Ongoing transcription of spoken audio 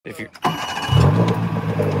If you,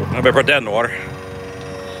 I better put that in the water.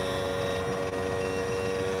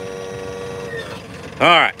 All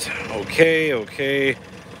right, okay.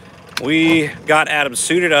 We got Adam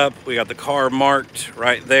suited up. We got the car marked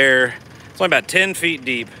right there. It's only about 10 feet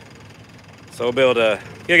deep. So we'll be able to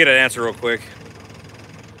get an answer real quick.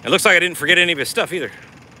 It looks like I didn't forget any of his stuff either.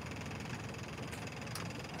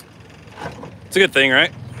 It's a good thing,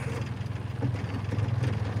 right?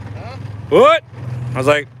 Huh? What? I was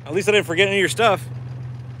like, at least I didn't forget any of your stuff.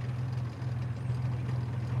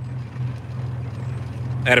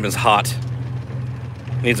 Adam is hot.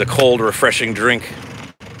 Needs a cold, refreshing drink.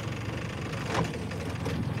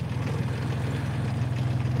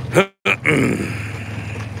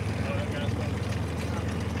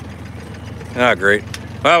 Ah, great.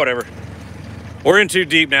 Well, whatever. We're in too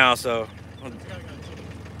deep now, so.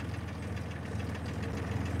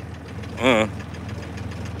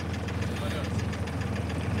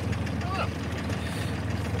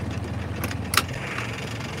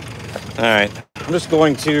 All right, I'm just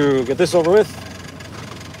going to get this over with.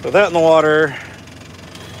 Throw that in the water.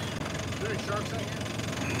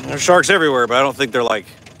 There's sharks everywhere, but I don't think they're like.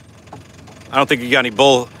 I don't think you got any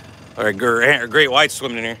bull or great whites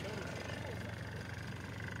swimming in here.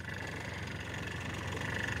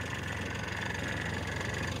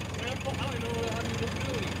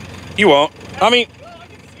 You won't. I mean.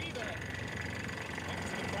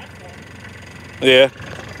 Yeah.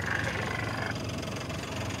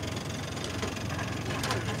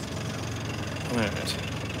 All right.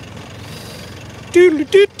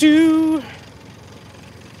 Doo-doo-doo-doo.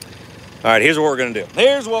 All right, here's what we're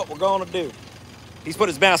gonna do. He's put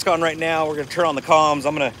his mask on right now. We're gonna turn on the comms.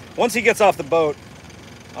 Once he gets off the boat,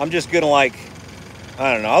 I'm just gonna I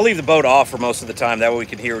don't know. I'll leave the boat off for most of the time. That way we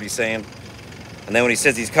can hear what he's saying. And then when he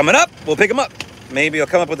says he's coming up, we'll pick him up. Maybe he'll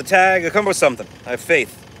come up with a tag. He'll come up with something. I have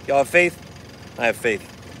faith. Y'all have faith? I have faith.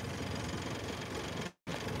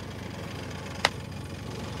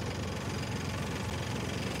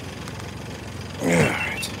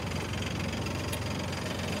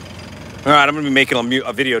 All right, I'm gonna be making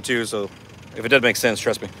a video too, so if it doesn't make sense,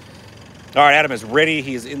 trust me. All right, Adam is ready.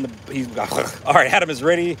 All right, Adam is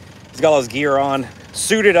ready. He's got all his gear on,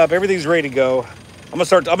 suited up. Everything's ready to go. I'm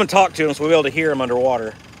gonna talk to him so we'll be able to hear him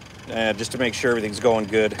underwater, just to make sure everything's going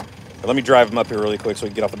good. But let me drive him up here really quick so we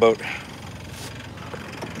can get off the boat.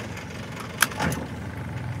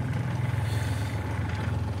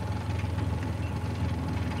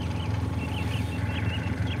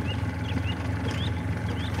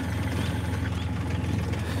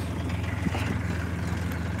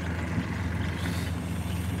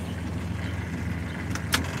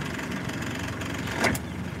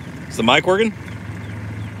 Is the mic working?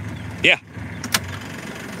 Yeah.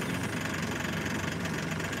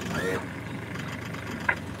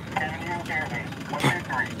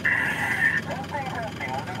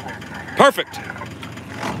 Perfect.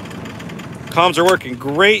 Comms are working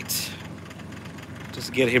great.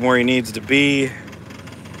 Just get him where he needs to be.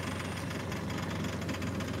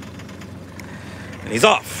 And he's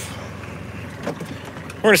off.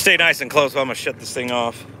 We're gonna stay nice and close, so I'm gonna shut this thing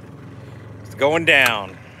off. It's going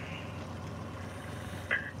down.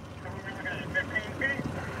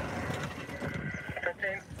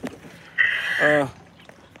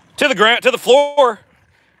 To the ground, to the floor.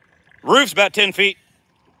 Roof's about 10 feet.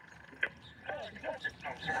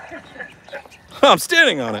 I'm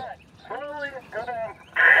standing on it.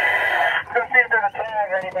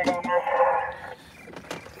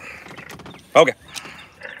 Okay.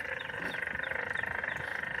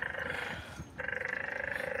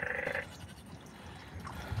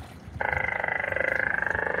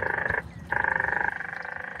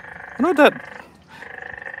 What about that?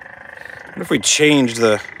 What if we change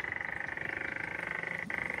the...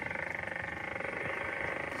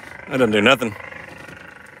 That doesn't do nothing.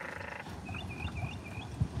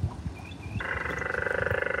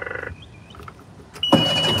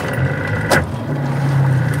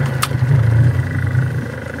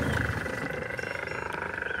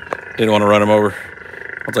 Didn't want to run him over.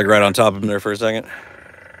 I was like right on top of him there for a second.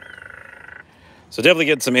 So definitely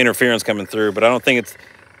get some interference coming through, but I don't think it's...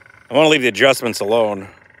 I want to leave the adjustments alone.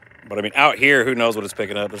 But I mean, out here, who knows what it's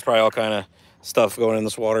picking up? There's probably all kind of stuff going in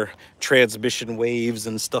this water. Transmission waves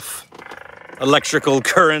and stuff. Electrical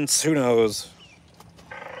currents, who knows?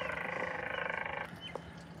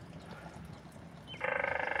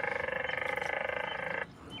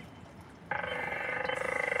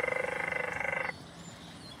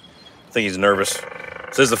 I think he's nervous. So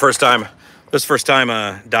this is the first time.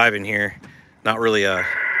 Diving here. Not really. I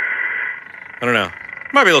don't know.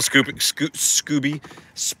 Might be a little spooky.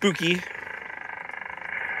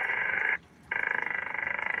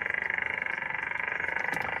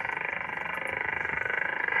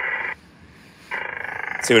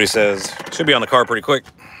 See what he says. Should be on the car pretty quick.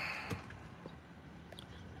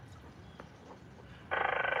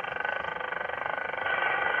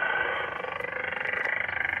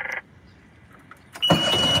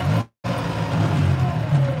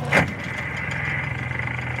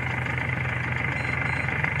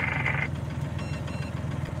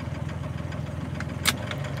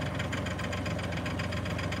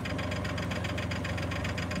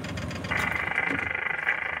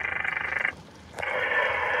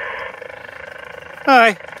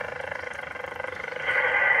 Hi.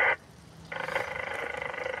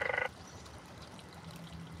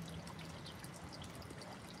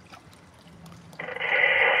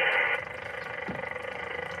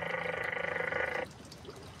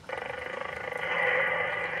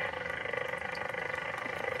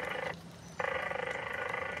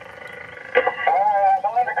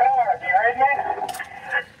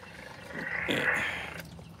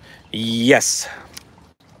 Yes.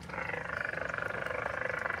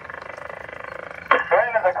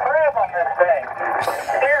 There's a crab on this thing,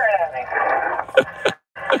 staring at me.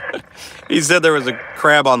 He said there was a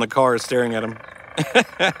crab on the car staring at him.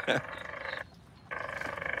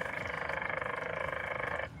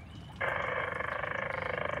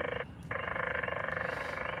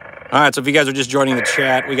 All right, so if you guys are just joining the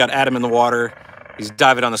chat, we got Adam in the water. He's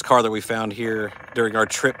diving on this car that we found here during our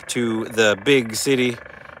trip to the big city.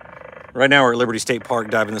 Right now we're at Liberty State Park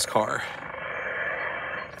diving this car.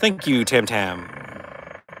 Thank you, Tam Tam.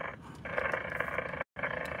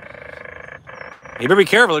 You better be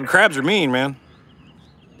careful, them crabs are mean, man.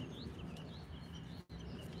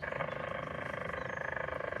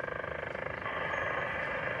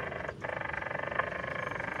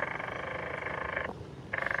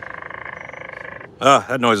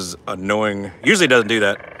 That noise is annoying. Usually it doesn't do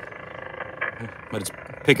that, but it's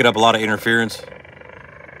picking up a lot of interference.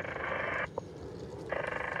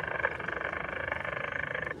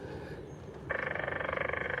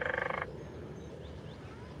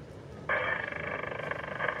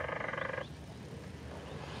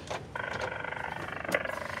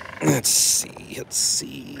 Let's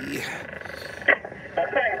see. That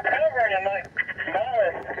thing's covered in like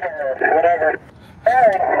mollusks or whatever.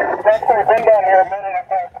 Alright, that's what we've been down here a minute and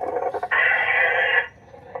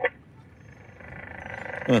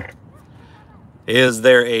a half. Is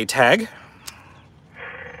there a tag?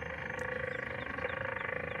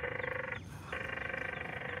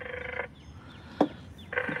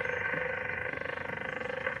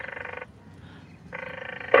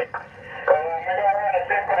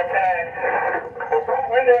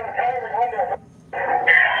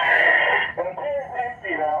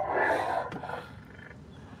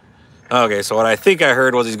 Okay, so what I think I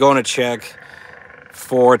heard was he's going to check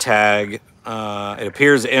for a tag. It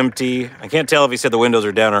appears empty. I can't tell if he said the windows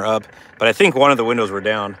are down or up, but I think one of the windows were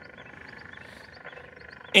down.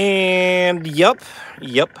 And yep.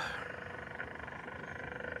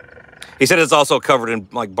 He said it's also covered in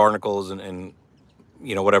like barnacles and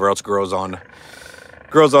you know, whatever else grows on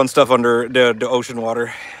stuff under the ocean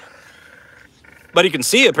water. But he can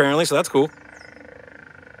see it apparently, so that's cool.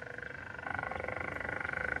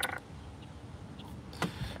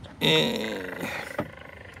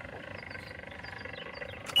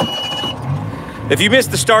 If you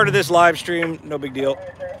missed the start of this live stream, no big deal.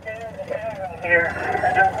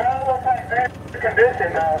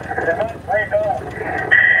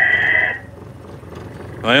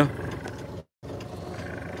 Oh yeah?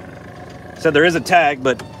 Said there is a tag,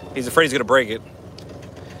 but he's afraid he's gonna break it.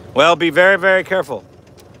 Well, be very, very careful.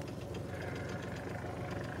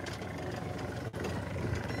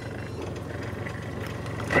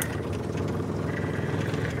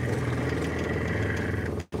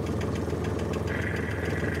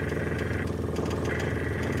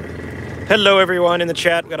 Hello everyone in the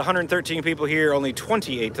chat. We've got 113 people here, only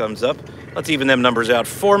 28 thumbs up. Let's even them numbers out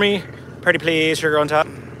for me. Pretty please, sugar on top.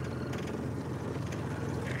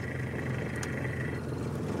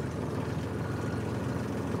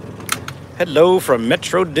 Hello from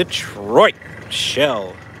Metro Detroit,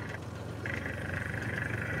 Shell.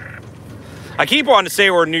 I keep wanting to say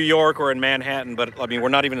we're in New York or in Manhattan, but I mean, we're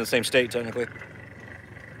not even in the same state technically.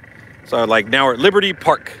 So like now we're at Liberty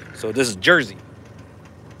Park. So this is Jersey.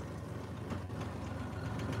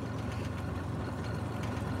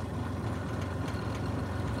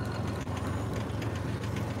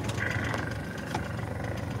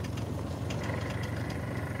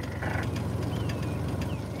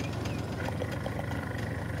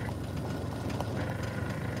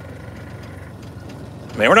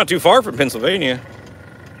 Man, we're not too far from Pennsylvania.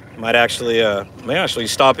 May actually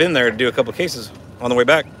stop in there to do a couple cases on the way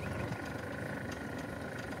back.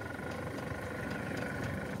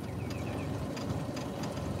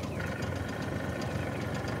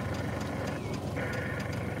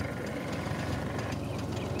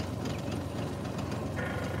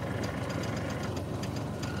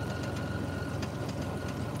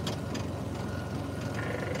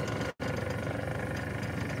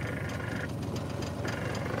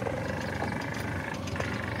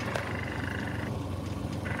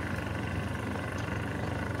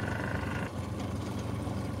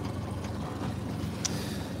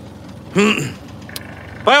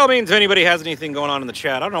 By all means, if anybody has anything going on in the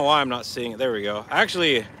chat, I don't know why I'm not seeing it. There we go.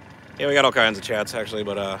 Actually, yeah, we got all kinds of chats, actually,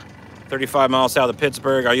 but 35 miles south of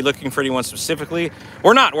Pittsburgh. Are you looking for anyone specifically?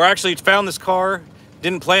 We're not. We're actually found this car,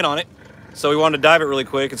 didn't plan on it, so we wanted to dive it really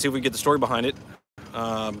quick and see if we can get the story behind it.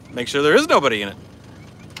 Make sure there is nobody in it.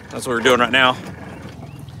 That's what we're doing right now.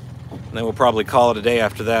 And then we'll probably call it a day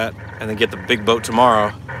after that, and then get the big boat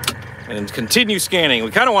tomorrow and continue scanning.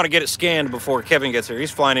 We kind of want to get it scanned before Kevin gets here.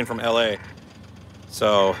 He's flying in from LA.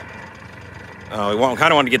 So we kind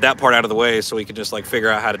of want to get that part out of the way so we can just like figure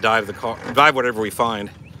out how to dive the car, dive whatever we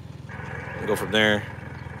find, and go from there.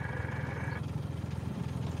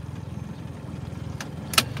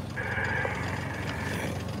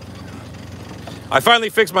 I finally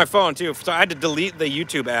fixed my phone too, so I had to delete the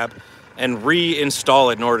YouTube app and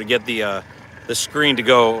reinstall it in order to get the screen to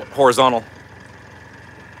go horizontal.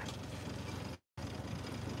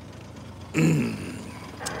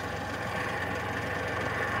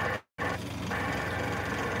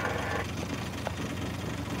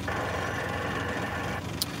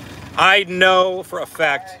 I know for a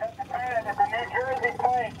fact.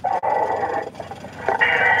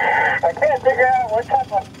 I can't figure out what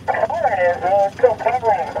type of car it is, though. It's still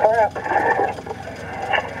covering crap.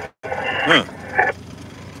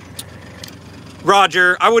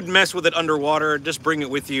 Roger, I wouldn't mess with it underwater. Just bring it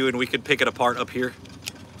with you and we could pick it apart up here.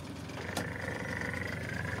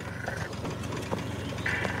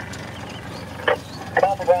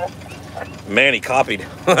 Copy that. Man, he copied.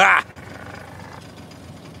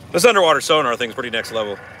 This underwater sonar thing's pretty next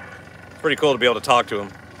level. It's pretty cool to be able to talk to him.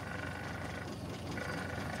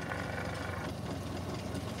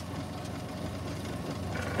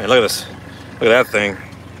 Man, look at this. Look at that thing.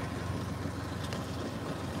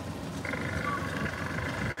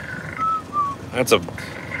 That's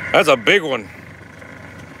a big one.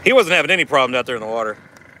 He wasn't having any problems out there in the water.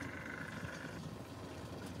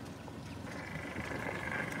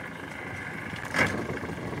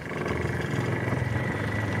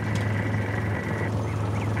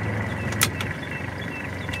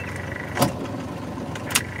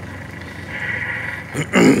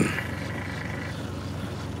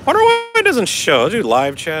 Wonder why it doesn't show. I'll do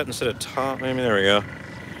live chat instead of top. Maybe there we go.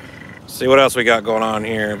 See what else we got going on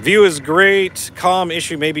here. View is great. Comm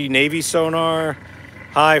issue, maybe Navy sonar.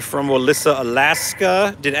 Hi from Melissa,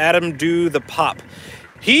 Alaska. Did Adam do the pop?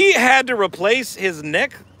 He had to replace his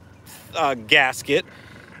neck gasket,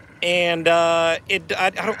 and I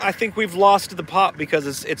think we've lost the pop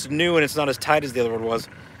because it's new and it's not as tight as the other one was.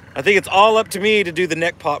 I think it's all up to me to do the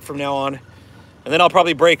neck pop from now on, and then I'll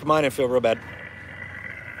probably break mine and feel real bad.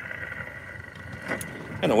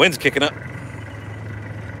 And the wind's kicking up.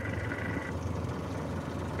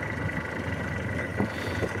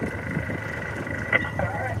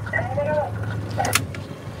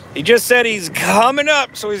 He just said he's coming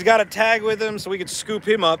up, so he's got a tag with him so we could scoop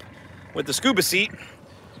him up with the scuba seat.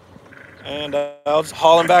 And I'll just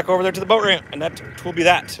haul him back over there to the boat ramp, and that will be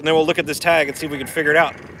that. And then we'll look at this tag and see if we can figure it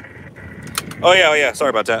out. Oh yeah,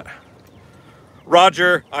 sorry about that.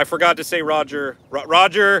 Roger, I forgot to say Roger.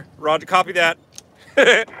 Roger, copy that.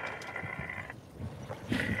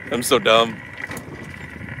 I'm so dumb.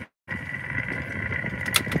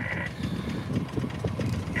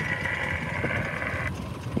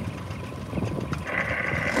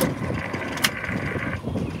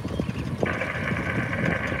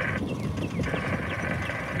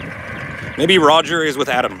 Maybe Roger is with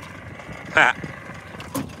Adam. Ha.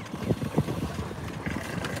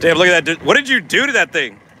 Damn, look at that. What did you do to that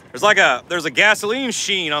thing? There's a gasoline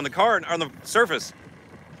sheen on the car, on the surface.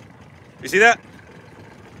 You see that?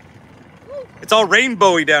 It's all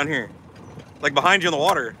rainbowy down here. Like behind you in the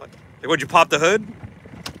water. Like, would you pop the hood?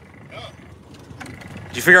 No.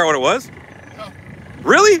 Did you figure out what it was? No.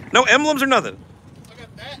 Really? No emblems or nothing? Look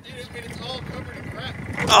at that, dude. I mean, it's all covered in crap.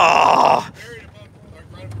 Oh. Buried above,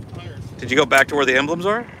 like, right above the tires. Did you go back to where the emblems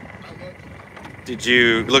are? I looked. Did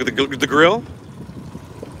you look at the grill?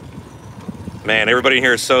 Man, everybody in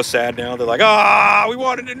here is so sad now. They're like, we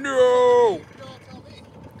wanted to know. You all tell me.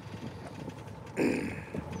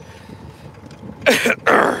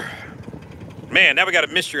 Man, now we got a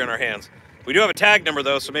mystery on our hands. We do have a tag number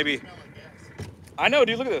though, so maybe. I know,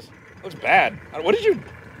 dude. Look at this. It looks bad. What did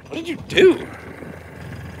you do?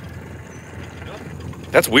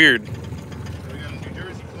 That's weird. So we got a New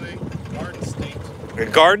Jersey clay, Garden State.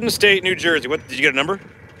 Garden State, New Jersey. What did you get a number?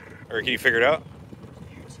 Or can you figure it out?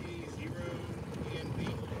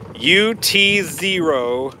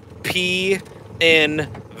 UT0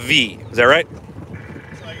 PNV. Is that right?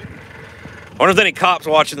 I wonder if there's any cops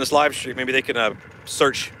watching this live stream. Maybe they can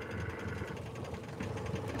search.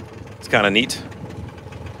 It's kind of neat.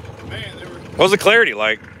 man, they were. What was the clarity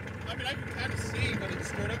like? I mean, I could kind of see, but it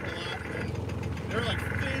stirred up a lot. And there were like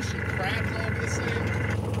fish and crabs all over this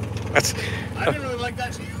thing. That's I didn't really like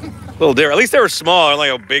that. a little different. At least they were small, like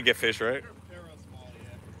how big a fish, right? They were real small,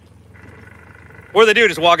 yeah. What do they do?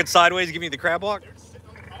 Just walking sideways, give me the crab walk? They were sitting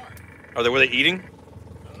on the car. Were they eating? I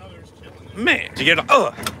don't know, they were just chilling there. Man, did you get it?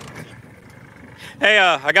 Hey,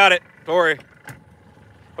 I got it. Don't worry.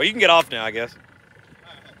 Well, you can get off now, I guess.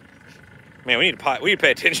 Man, we need to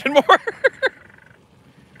pay attention more.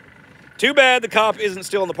 Too bad the cop isn't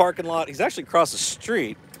still in the parking lot. He's actually across the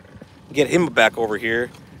street. Get him back over here.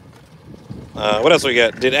 What else we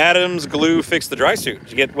got? Did Adam's glue fix the dry suit?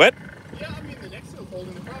 Did you get wet? Yeah, I mean, the next seal's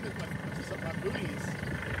holding. The problem is my booties.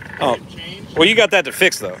 Oh, Didn't change. well, you got that to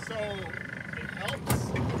fix, though. So, it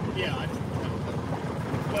helps. Yeah,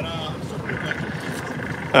 but I'm still pretty much.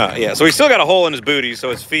 Yeah, so he still got a hole in his booty, so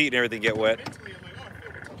his feet and everything get wet. Mentally, I'm like, oh, I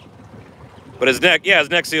feel good. But his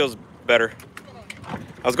neck seal's better.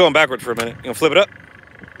 I was going backwards for a minute. You gonna flip it up?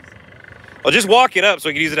 Well, just walk it up so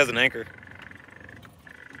we can use it as an anchor.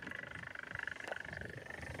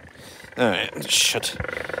 All right, shut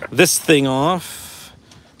this thing off.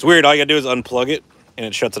 It's weird. All you gotta do is unplug it, and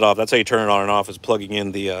it shuts it off. That's how you turn it on and off. Is plugging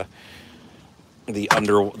in the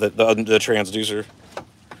transducer.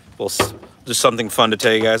 Well, just something fun to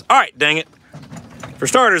tell you guys. All right, dang it. For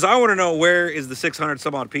starters, I want to know where is the 600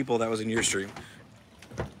 some odd people that was in your stream.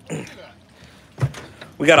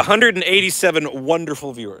 We got 187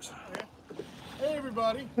 wonderful viewers. Hey,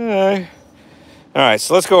 everybody. All right,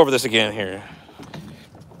 so let's go over this again here.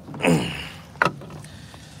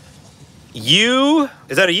 U,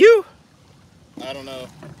 is that a U? I don't know.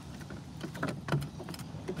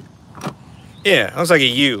 Yeah, looks like a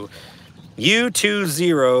U.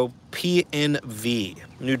 U20PNV,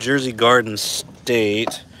 New Jersey Garden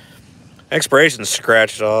State. Expiration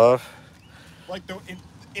scratched off. Like,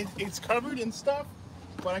 it's covered in stuff,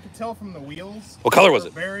 but I could tell from the wheels. What color was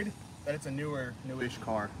it? Buried, that it's a newish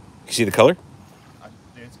car. You see the color?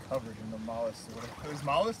 It's covered in the mollusk. Is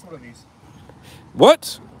mollusk? What are these?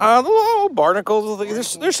 What? The little barnacles.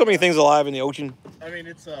 There's so many things alive in the ocean. I mean,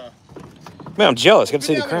 it's Man, I'm jealous. Got to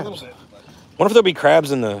see the been down there a crabs. little bit, but- Wonder if there'll be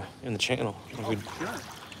crabs in the channel. Oh, sure.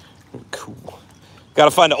 Cool. Got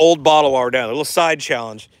to find an old bottle while we're down. A little side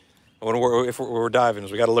challenge. If we're diving,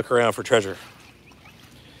 is we got to look around for treasure.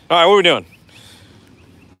 All right, what are we doing?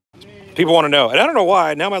 People want to know, and I don't know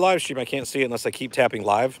why. Now my live stream, I can't see it unless I keep tapping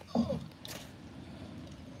live.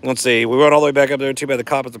 Let's see. We went all the way back up there. Too bad the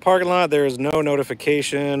cop at the parking lot. There is no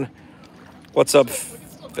notification. What's up,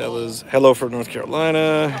 fellas? Hello from North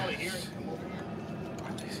Carolina.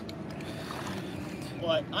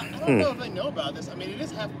 But I don't know if they know about this. I mean, it is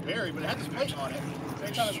half buried, but it has this plate on it. So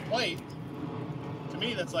anytime there's a plate, to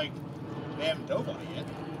me, that's like they haven't dove on it yet.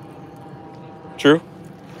 True.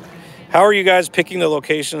 How are you guys picking the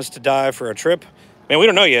locations to dive for a trip? Man, we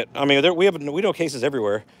don't know yet. I mean, we know cases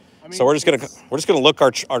everywhere. I mean, so we're just gonna look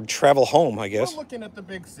our travel home, I guess. We're looking at the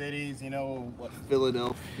big cities, you know, what,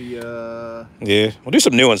 Philadelphia. Yeah, we'll do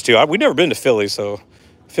some new ones too. We've never been to Philly, so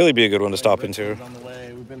Philly'd be a good one to stop into. On the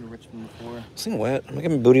way. We've been to Richmond before. Seem wet. Am I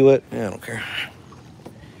getting my booty wet? Yeah, I don't care.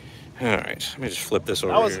 All right, let me just flip this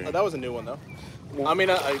over here. That was a new one though. I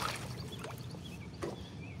mean, I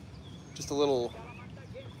just a little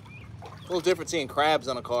different seeing crabs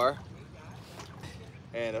on a car.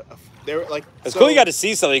 And they're like, it's cool you got to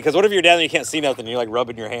see something, because what if you're down there and you can't see nothing, you're like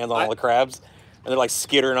rubbing your hands on all the crabs and they're like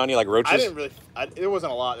skittering on you like roaches? I didn't really, it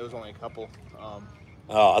wasn't a lot, it was only a couple. Oh,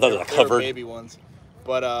 I thought they were covered. Baby ones.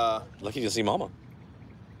 But lucky to see mama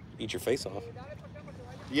eat your face off.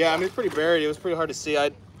 Yeah, I mean, it's pretty buried. It was pretty hard to see.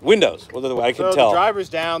 Windows, well, I can tell. The driver's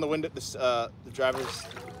down, the window, the driver's,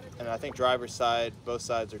 and I think driver's side, both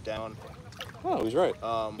sides are down. Oh, he's right.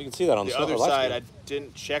 You can see that on the other side. I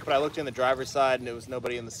didn't check, but I looked in the driver's side, and there was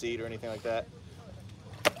nobody in the seat or anything like that.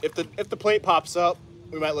 If the plate pops up,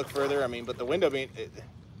 we might look further. I mean, but the window being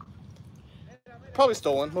probably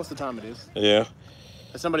stolen. Most of the time, it is. Yeah.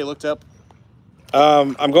 Has somebody looked up?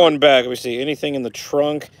 I'm going back. Let me see. Anything in the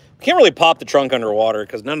trunk? Can't really pop the trunk underwater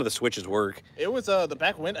because none of the switches work. It was the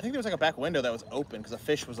back window. I think there was like a back window that was open because a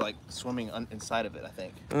fish was like swimming inside of it, I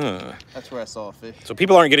think. That's where I saw a fish. So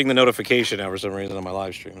people aren't getting the notification now for some reason on my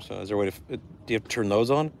live stream. So is there a way to, do you have to turn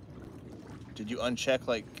those on? Did you uncheck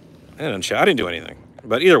like? I didn't uncheck. I didn't do anything.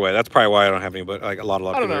 But either way, that's probably why I don't have any, but like a lot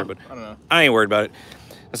of people here. But I don't know. I ain't worried about it.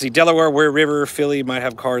 Let's see. Delaware, Ware River, Philly might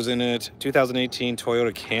have cars in it. 2018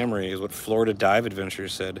 Toyota Camry is what Florida Dive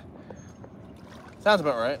Adventures said. Sounds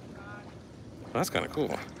about right. That's kind of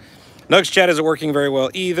cool. Nugs chat isn't working very well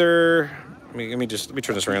either. Let me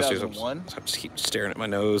turn this around. So I just keep staring at my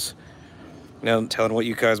nose. No telling what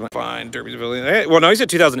you guys might find. Derby's Pavilion. Hey, well, no, he said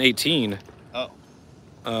 2018. Oh.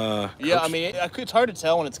 Coach. Yeah, I mean, it's hard to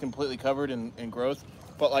tell when it's completely covered in growth.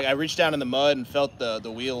 But, like, I reached down in the mud and felt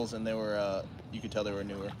the wheels, and they were, you could tell they were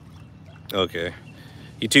newer. Okay.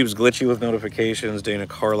 YouTube's glitchy with notifications. Dana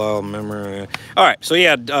Carlisle memory. All right, so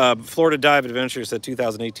yeah, Florida Dive Adventure said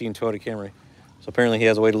 2018 Toyota Camry. So apparently he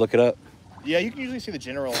has a way to look it up. Yeah, you can usually see the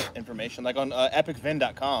general information, like on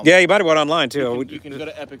epicvin.com. Yeah, you might have went online too. You can go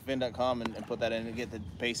to epicvin.com and put that in and get the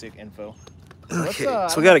basic info. Okay,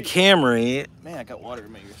 so we got a Camry. Man, I got water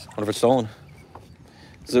in my ears. What if it's stolen?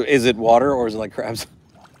 So is it water or is it like crabs?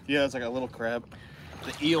 Yeah, it's like a little crab.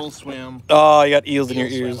 The eels swim. Oh, you got eels in your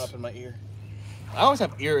Swim ears. up in my ear. I always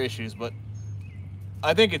have ear issues, but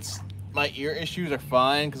I think it's my ear issues are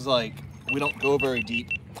fine because like we don't go very deep.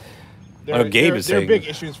 I know Gabe is saying. They're big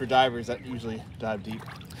issues for divers that usually dive deep.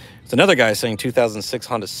 It's another guy saying 2006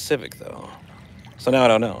 Honda Civic though. So now I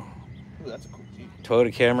don't know. Ooh, that's a cool Jeep.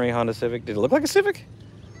 Toyota Camry, Honda Civic. Did it look like a Civic?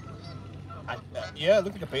 Yeah, it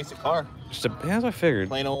looked like a basic car. Just yeah, that's what I figured.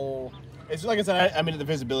 Plain old. It's like I said. I mean, the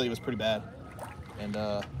visibility was pretty bad, and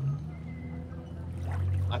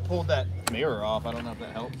I pulled that mirror off. I don't know if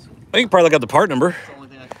that helps. I think probably got the part number. That's the only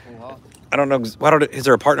thing I can pull off. I don't know. Is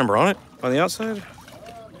there a part number on it on the outside?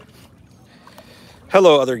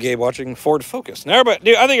 Hello, other Gabe watching Ford Focus. Now, everybody,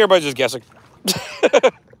 dude, I think everybody's just guessing.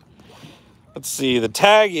 Let's see. The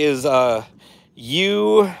tag is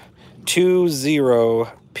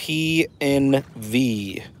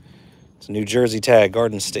U20PNV. It's a New Jersey tag,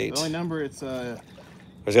 Garden State. The only number it's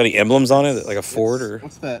There's got any emblems on it, like a Ford or?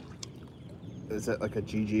 What's that? Is that like a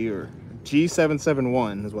GG or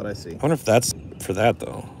G771 is what I see. I wonder if that's for that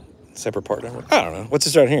though. Separate part number. I don't know. What's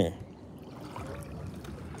this right here?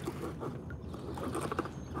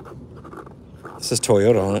 It says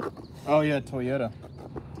Toyota on it. Oh yeah, Toyota.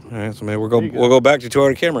 All right, so maybe we'll go back to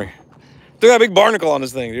Toyota Camry. They got a big barnacle on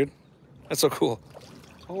this thing, dude. That's so cool.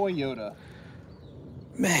 Toyota.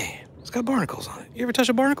 Man, it's got barnacles on it. You ever touch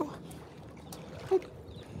a barnacle?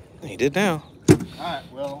 You did now. All right,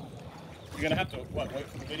 well, you're gonna have to wait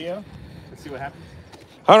for the video to see what happens.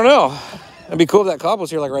 I don't know. It'd be cool if that cop was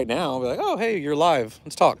here like right now. I'd be like, oh, hey, you're live.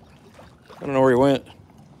 Let's talk. I don't know where he went.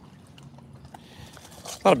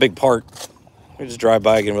 It's not a big park. We just drive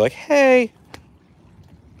by again and be like, hey.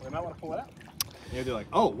 Well, they might want to pull it out. Yeah, they're like,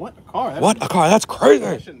 oh, what? A car? What? A car? That's crazy.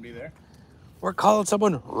 That shouldn't be there. We're calling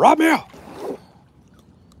someone, rob me out.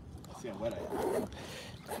 See how wet I am.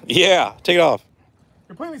 Yeah, take it off.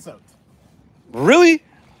 Completely soaked. Really?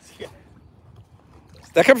 Yeah.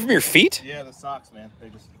 That come from your feet? Yeah, the socks, man. They're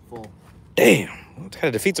just full. Damn. That kind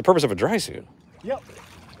of defeats the purpose of a dry suit. Yep.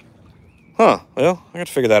 Huh. Well, I got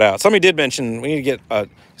to figure that out. Somebody did mention we need to get a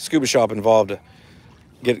scuba shop involved to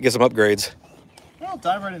get some upgrades. Well,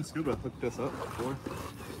 dive right in Scuba. Looked this up before.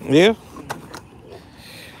 Yeah.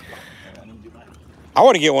 I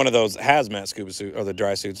want to get one of those hazmat scuba suit or the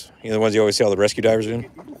dry suits. You know, the ones you always see all the rescue divers in. You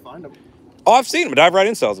can find them. Oh, I've seen them. Dive Right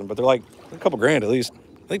In sells them, but they're like a couple grand at least.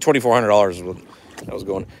 I think $2,400 is what that was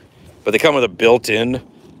going. But they come with a built-in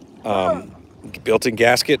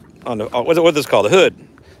gasket on the what's this called? The hood.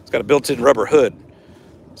 It's got a built-in rubber hood,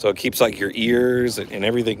 so it keeps like your ears and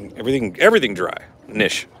everything dry.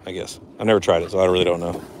 Niche, I guess. I've never tried it, so I really don't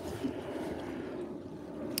know.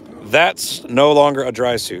 That's no longer a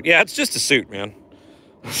dry suit. Yeah, it's just a suit, man.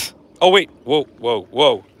 Oh wait,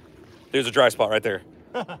 whoa! There's a dry spot right there.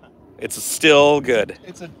 It's still good.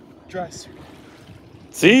 It's a dry suit.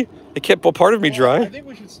 See, it kept part of me dry. I think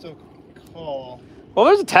we should still call. Well,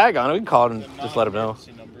 there's a tag on it. We can call it and just let him know.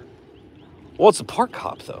 Number. Well, it's the park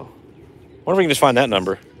cop though. Wonder if we can just find that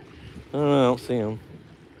number. I don't see him.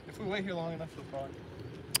 If we wait here long enough, we'll probably.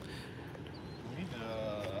 We need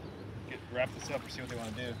to wrap this up or see what they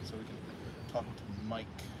want to do so we can talk to Mike.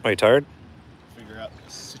 Are you tired? Figure out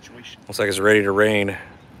the situation. Looks like it's ready to rain.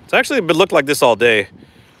 It's actually been looked like this all day.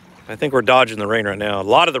 I think we're dodging the rain right now. A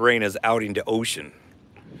lot of the rain is out into ocean,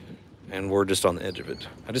 and we're just on the edge of it.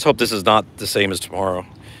 I just hope this is not the same as tomorrow.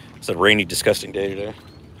 It's a rainy, disgusting day today.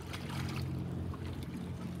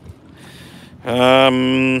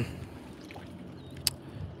 Man,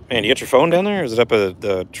 you got your phone down there, or is it up at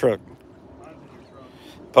the truck?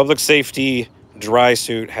 Public safety, dry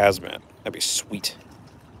suit, hazmat. That'd be sweet.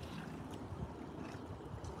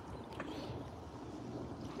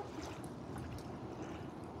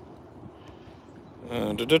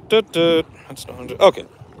 That's not, okay.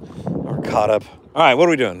 We're caught up. All right, what are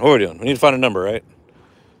we doing? We need to find a number, right?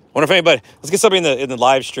 Wonder if anybody. Let's get somebody in the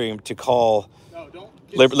live stream to call. No, don't.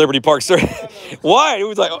 Liberty Park, sir. Why? It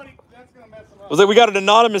was like. We got an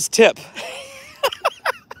anonymous tip.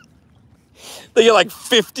 They get like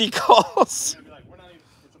 50 calls.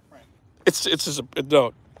 It's just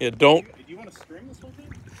don't. Yeah, don't. Do you want to stream this whole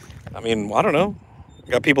thing? I mean, I don't know.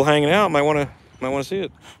 Got people hanging out. Might want to see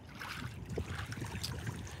it.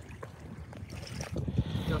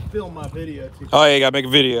 Gotta film my video too. Oh yeah, you gotta make a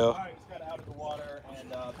video. All right, just got out of the water,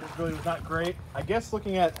 and this really was not great. I guess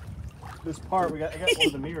looking at this part, I got one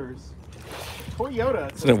of the mirrors.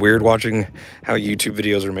 Toyota. Isn't it weird watching how YouTube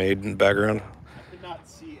videos are made in the background? I did not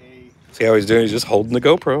see a. See how he's doing? He's just holding the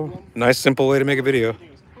GoPro. Nice, simple way to make a video.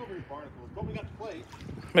 But we got the plate.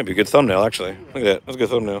 Maybe a good thumbnail, actually. Look at that. That's a good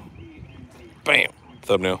thumbnail. Bam.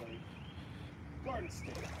 Thumbnail. Garden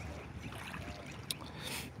State.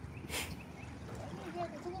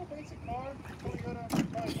 It's a little basic car. Toyota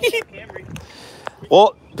Camry.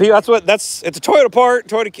 Well, it's a Toyota part.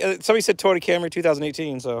 Somebody said Toyota Camry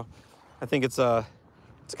 2018, so I think it's good.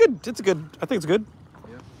 I think it's good.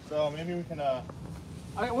 Yeah. So maybe we can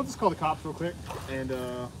we'll just call the cops real quick, and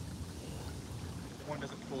one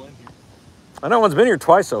doesn't pull in here. I know one's been here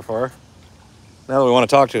twice so far. Now that we want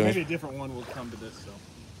to talk to him. Maybe a different one will come to this. So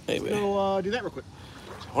maybe. We'll do that real quick.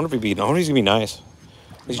 I wonder if he's gonna be nice.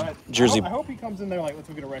 He's Jersey. I hope he comes in there like, let's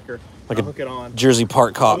go get a wrecker. Like I'll hook it on. Jersey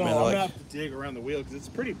Park cop, man. I'm Like, gonna have to dig around the wheel because it's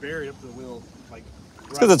pretty buried up to the wheel. Like.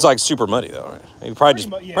 it's because it's like super muddy though, right? You probably just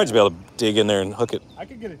be able to dig in there and hook it. I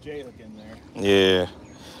could get a J hook in there. Yeah.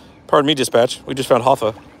 Pardon me, dispatch. We just found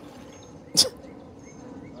Hoffa.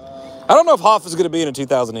 I don't know if Hoffa's going to be in a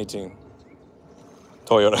 2018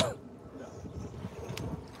 Toyota.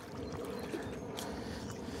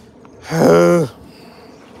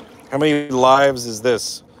 How many lives is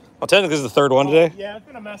this? Well, technically, this is the third one today. Yeah, it's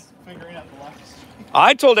been a mess figuring out the lives.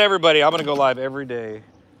 I told everybody I'm going to go live every day.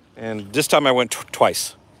 And this time I went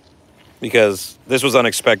twice. Because this was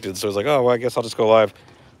unexpected. So I was like, oh, well, I guess I'll just go live.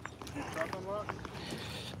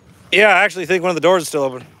 Yeah, I actually think one of the doors is still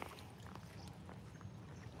open.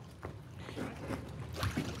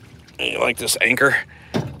 You like this anchor?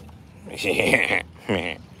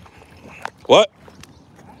 What?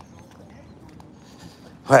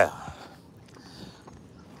 Well,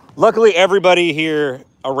 luckily everybody here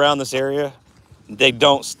around this area,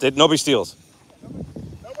 nobody steals.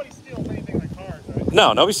 Nobody steals anything like cars, right?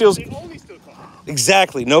 No, nobody steals. They only steal cars.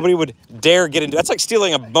 Exactly. Nobody would dare get into. That's like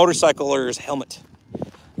stealing a motorcycler's helmet.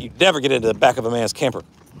 You'd never get into the back of a man's camper.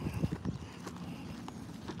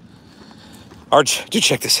 Arch, do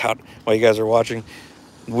check this out while you guys are watching.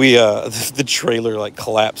 We the trailer like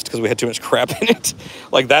collapsed because we had too much crap in it.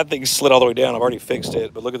 Like that thing slid all the way down. I've already fixed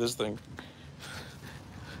it, but look at this thing.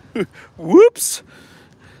 Whoops.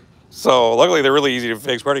 So luckily they're really easy to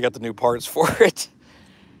fix. We already got the new parts for it.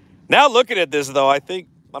 Now looking at this though, I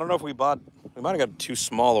don't know if we might have got too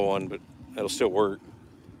small a one, but it'll still work.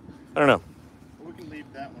 I don't know. We can leave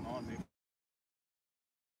that one on maybe.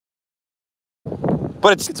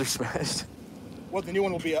 But it's smashed. What the new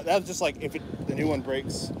one will be? That's just like if the new one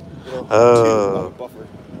breaks, it'll have a buffer.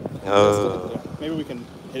 Maybe we can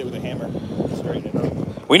hit it with a hammer, straighten it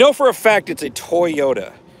up. We know for a fact it's a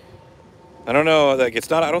Toyota. I don't know. Like it's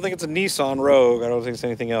not. I don't think it's a Nissan Rogue. I don't think it's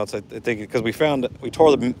anything else. I think because we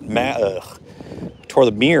tore the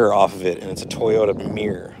mirror off of it, and it's a Toyota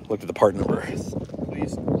mirror. Looked at the part number.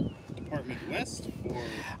 Police Department West. Or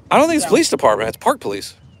I don't think it's police department. It's park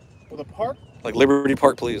police. Well, the park. Like Liberty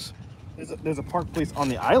Park Police. There's a park police on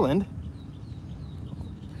the island.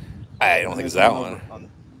 I don't think it's that one. On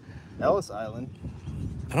Ellis Island.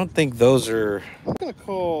 I don't think those are. I'm gonna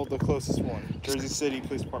call the closest one, Jersey City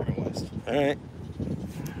Police Department West. All right.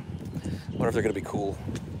 Wonder if they're gonna be cool.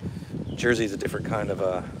 Jersey's a different kind of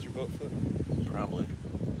Is your boat foot? probably.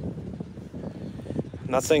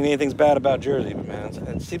 I'm not saying anything's bad about Jersey, but man,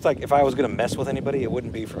 it seems like if I was gonna mess with anybody, it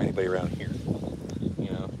wouldn't be from anybody around here.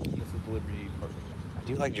 You know. This is Liberty Park. I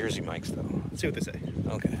do like Jersey mics though. Let's see what they say.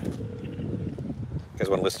 Okay. You guys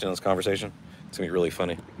want to listen to this conversation? It's gonna be really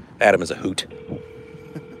funny. Adam is a hoot.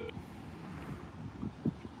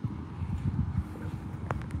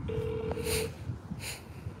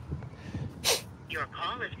 Your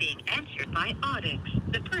call is being answered by Audix.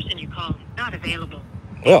 The person you called is not available.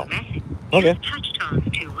 Well, Message. okay. Use touch tones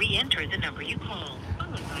to re-enter the number you called,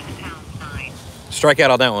 followed by the pound sign. Strike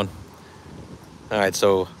out on that one. All right,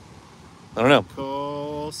 so I don't know.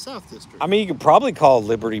 Call South District. I mean, you could probably call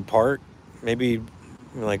Liberty Park. Maybe,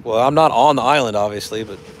 like, well, I'm not on the island, obviously,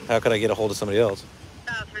 but how could I get a hold of somebody else?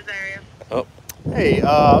 South Rosario. Oh, Hey,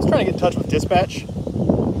 I was trying to get in touch with dispatch.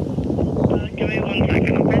 Give me 1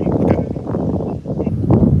 second, okay?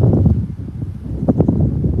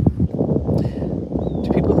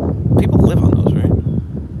 do people live on those, right?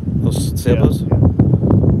 Those sailboats? Yeah.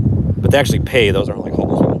 But they actually pay. Those aren't like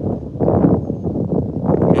homeless people.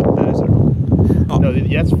 That is their home. Oh. No,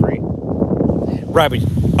 yeah, it's free. Right, but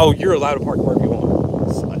oh, you're allowed to park wherever you want.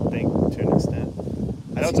 I think to an extent.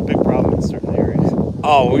 I know it's a big problem in certain areas.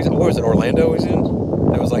 Oh, what was it? Orlando was in.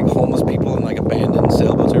 There was like homeless people and like abandoned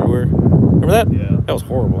sailboats everywhere. Remember that? Yeah. That was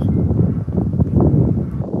horrible.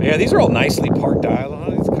 But yeah, these are all nicely parked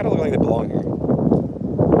islands. These kind of look like they belong here.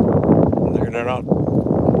 They're not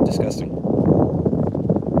disgusting.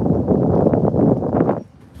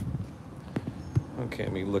 Okay,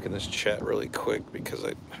 let me look in this chat really quick because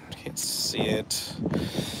I can't see it.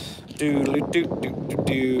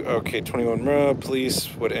 Okay, 21 Row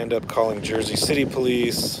police would end up calling Jersey City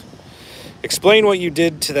police. Explain what you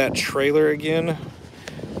did to that trailer again.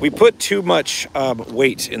 We put too much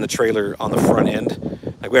weight in the trailer on the front end.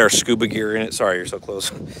 Like we had our scuba gear in it. Sorry, you're so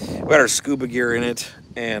close. We had our scuba gear in it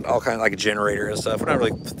and all kind of like a generator and stuff. We're not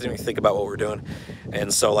really didn't think about what we're doing.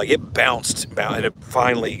 And so like it bounced, and it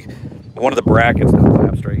finally, one of the brackets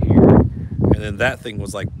collapsed right here. And then that thing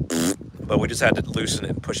was like, but we just had to loosen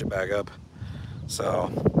it and push it back up.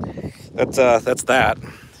 So that's that.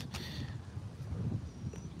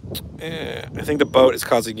 I think the boat is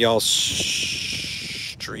causing y'all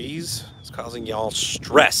stress. It's causing y'all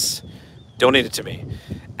stress. Donate it to me.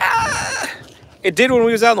 It did when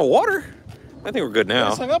we was out in the water. I think we're good now.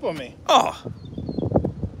 It's hung up on me. Oh,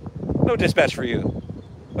 no dispatch for you.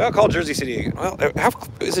 Well, I'll call Jersey City. Well,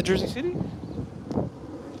 is it Jersey City?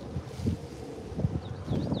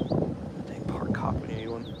 Dang, park cop,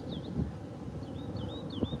 anyone?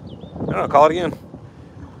 I don't know. Call it again.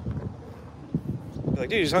 Be like,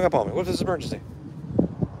 dude, you just hung up on me. What if this is an emergency?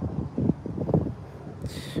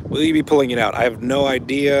 Will you be pulling it out? I have no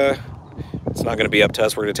idea. It's not going to be up to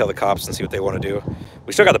us. We're going to tell the cops and see what they want to do.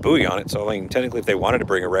 We still got the buoy on it, so I mean, technically, if they wanted to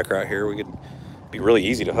bring a wrecker out here, we could be really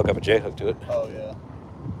easy to hook up a J-hook to it. Oh, yeah.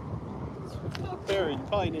 It's not buried. You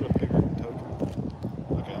probably need a bigger tow.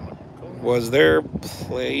 Okay, I'm gonna go. Was there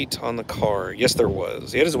plate on the car? Yes, there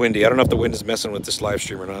was. It is windy. I don't know if the wind is messing with this live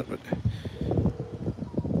stream or not, but...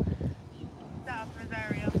 South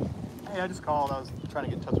Rosario. Hey, I just called. I was trying to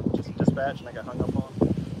get in touch with just dispatch and I got hung up on.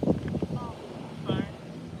 Oh, sorry.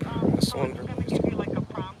 This So one- it's gonna give you like a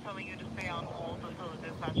prompt telling you to stay on hold until the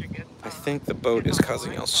dispatcher gets. I think the boat is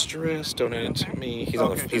causing y'all stress. Donate it to me. He's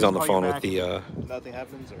on the phone with the... Nothing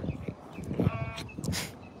happens, or?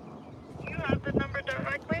 You have the number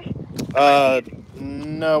directly?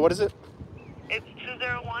 No. What is it? It's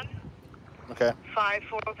 201 Okay.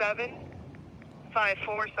 547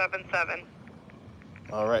 5477.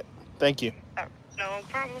 All right. Thank you. No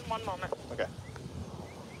problem. One moment. Okay.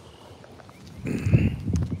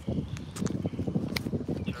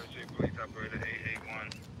 Jersey Police Operator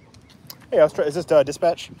 881. Hey, is this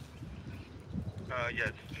dispatch?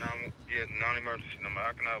 Yes, non-emergency number.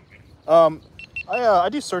 How can I help you? I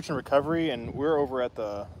do search and recovery, and we're over at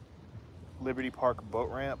the Liberty Park boat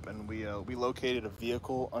ramp, and we located a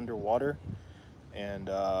vehicle underwater, and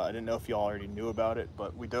I didn't know if y'all already knew about it,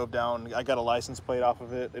 but we dove down. I got a license plate off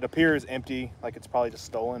of it. It appears empty, like it's probably just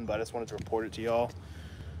stolen, but I just wanted to report it to y'all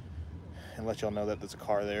and let y'all know that there's a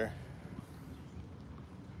car there.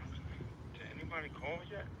 Did anybody call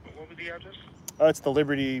yet? What was the address? It's the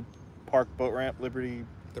Liberty Park boat ramp, Liberty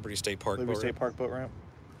State Park. State Park boat ramp.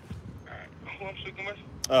 Alright. Who I'm speaking with?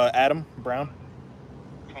 Adam Brown.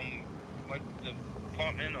 From what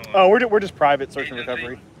department or Oh, we're just private search and Agency?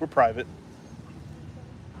 recovery. We're private.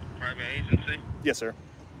 private agency? Yes, sir.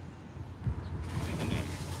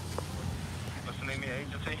 What's the name of your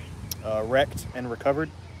agency? Wrecked and recovered.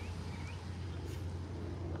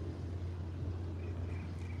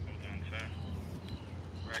 Hold on, sir.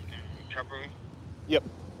 Wreck and recovery. Yep.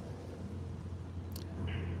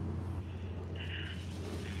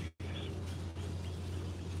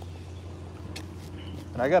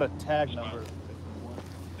 And I got a tag number.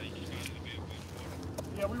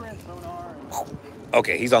 Yeah, we ran sonar.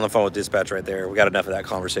 Okay, he's on the phone with dispatch right there. We got enough of that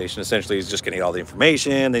conversation. Essentially, he's just getting all the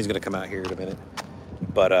information. Then he's gonna come out here in a minute.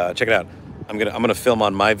 But check it out. I'm gonna film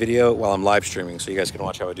on my video while I'm live streaming, so you guys can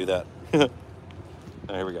watch how I do that.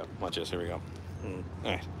 Here we go. Watch this. Here we go.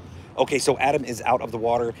 All right. Okay, so Adam is out of the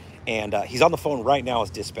water, and he's on the phone right now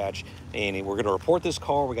with dispatch, and we're gonna report this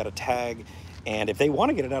call. We got a tag, and if they want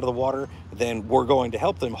to get it out of the water, then we're going to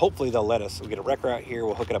help them. Hopefully, they'll let us. We get a wrecker out here.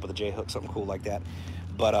 We'll hook it up with a J-hook, something cool like that.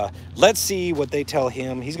 But let's see what they tell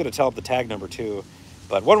him. He's gonna tell up the tag number too.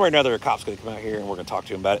 But one way or another, a cop's gonna come out here, and we're gonna talk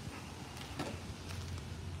to him about it.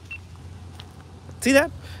 See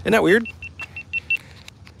that? Isn't that weird?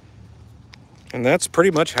 And that's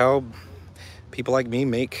pretty much how people like me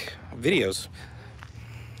make videos.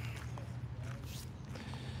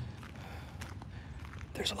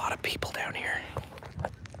 There's a lot of people down here.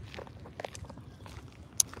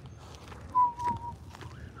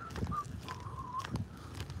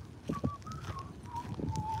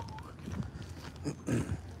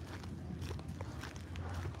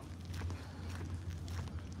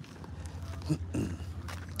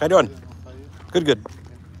 How you doing? Good, good.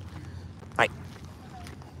 Hi. I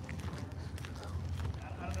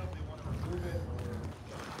don't know if they want to remove it or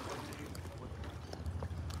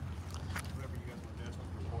whatever you guys want to do. I just want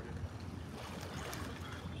to record it.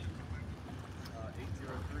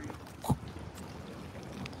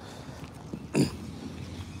 803.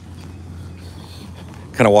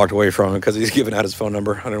 Kind of walked away from him because he's giving out his phone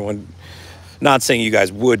number. I don't want, not saying you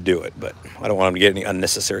guys would do it, but I don't want him to get any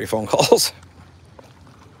unnecessary phone calls.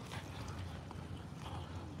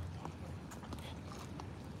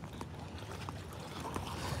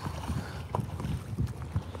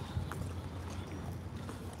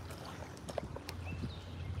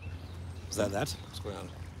 Is that? What's going on?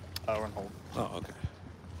 We're on hold. Oh,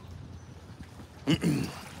 okay.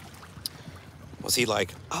 Was he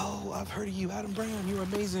like, oh, I've heard of you, Adam Brown. You're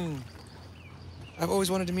amazing. I've always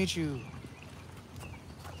wanted to meet you.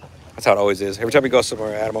 That's how it always is. Every time we go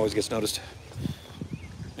somewhere, Adam always gets noticed.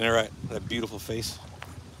 Ain't that right? That beautiful face.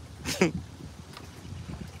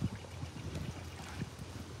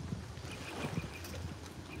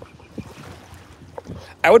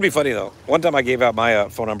 That would be funny, though. One time I gave out my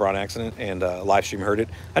phone number on accident, and Livestream heard it.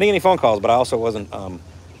 I didn't get any phone calls, but I also wasn't,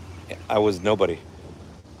 I was nobody.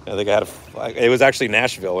 I think I had it was actually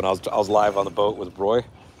Nashville when I was live on the boat with Roy.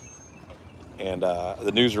 And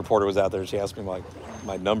the news reporter was out there. She asked me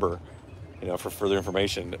my number, for further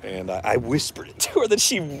information. And I whispered it to her that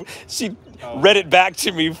she read it back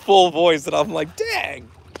to me full voice. And I'm like, dang.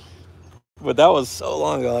 But that was so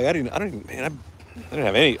long ago. Like I didn't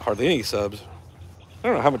have hardly any subs. I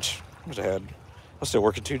don't know how much I had. I was still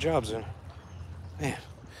working 2 jobs in. Man,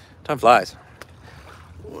 time flies.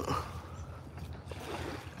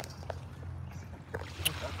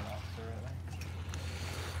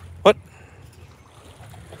 What?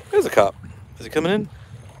 There's a cop. Is he coming in?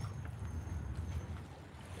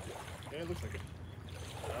 Yeah, it looks like it.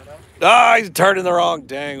 Ah, he's turning the wrong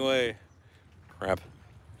dang way. Crap.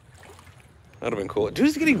 That'd have been cool. Dude,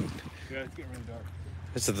 it's getting... Yeah, it's getting really dark.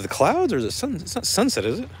 Is it the clouds or is it sun? It's not sunset,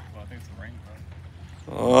 is it? Well, I think it's the rain.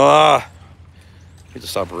 Ah. Need to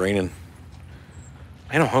stop raining.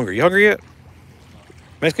 Man, I'm hungry. You hungry yet?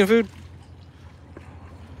 Mexican food?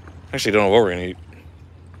 Actually, don't know what we're gonna eat.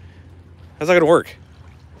 How's that gonna work?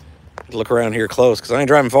 Look around here close because I ain't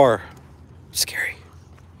driving far. It's scary.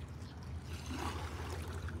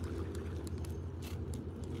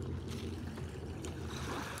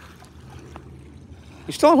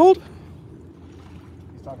 You still on hold?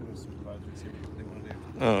 He's talking to his supervisor to see what they want to do.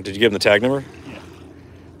 Oh, did you give him the tag number? Yeah.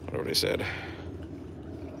 Whatever they said.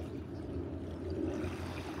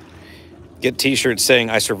 Get T-shirts saying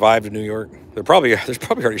 "I survived in New York." There's probably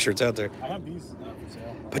already shirts out there. I have these for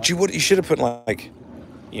sale. But you should have put like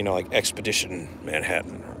Expedition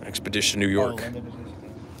Manhattan or Expedition New York. Oh, limited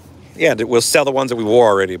edition. Yeah, we'll sell the ones that we wore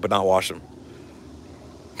already, but not wash them.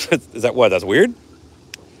 Is that what? That's weird?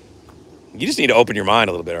 You just need to open your mind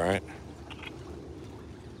a little bit, all right?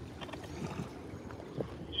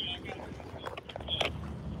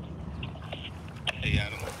 Hey,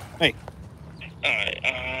 Adam. Hey. Alright,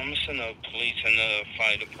 I'm gonna send the police and the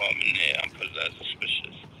fire department there. I'm put it as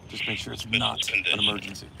suspicious. Just make sure it's Suspicious not condition. an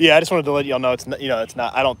emergency. Yeah, I just wanted to let y'all know it's not. It's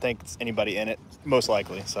not. I don't think it's anybody in it. Most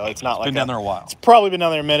likely, so it's not like Been down there a while. It's probably been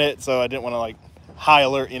down there a minute, so I didn't want to high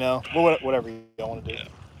alert. But whatever y'all want to do. Yeah.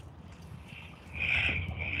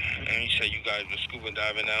 And you said you guys were scuba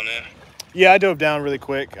diving down there? Yeah, I dove down really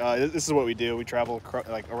quick. This is what we do. We travel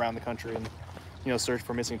around the country and search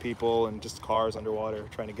for missing people and just cars underwater,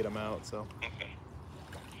 trying to get them out. So. Okay.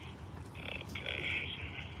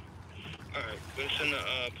 Alright, we'll send the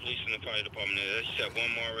police and the fire department there. That's at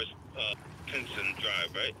 1 Morris Pinson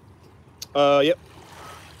Drive, right? Yep.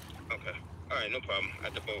 Okay. Alright, no problem.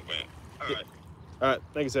 At the boat ramp. Alright. All right.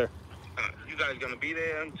 Thank you, sir. You guys gonna be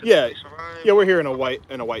there until Yeah. police arrive? Yeah, we're here in a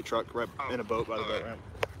white truck, right in a boat by the boat Alright. ramp.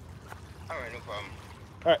 Alright, no problem.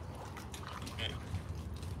 All right.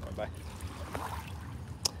 Bye.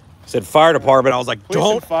 Said fire department. I was like, Police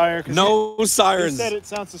don't. and fire. 'Cause No They sirens. said it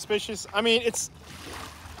sounds suspicious. I mean,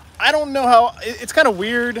 I don't know how. It's kind of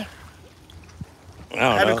weird I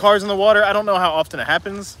don't having know. cars in the water. I don't know how often it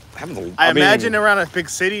happens. I imagine mean, around a big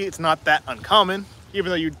city, it's not that uncommon, even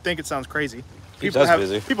though you'd think it sounds crazy. Keeps us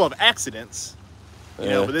busy. People have accidents,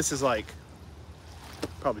 Yeah. but this is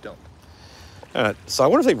probably don't. So I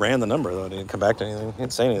wonder if they ran the number though. They didn't come back to anything. He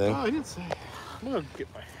didn't say anything. Oh, I didn't say. I'm gonna get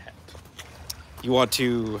my hat. You want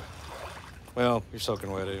to? Well, you're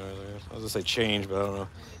soaking wet anyway. I was gonna say change, but I don't know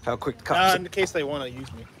how quick the cops. In case they want to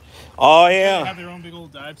use me. Oh They yeah. have their own big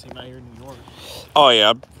old dive team out here in New York. Oh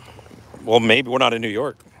yeah. Well, maybe we're not in New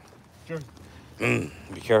York. Jersey.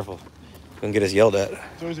 Be careful. Gonna get us yelled at.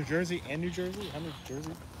 So is there Jersey and New Jersey? How many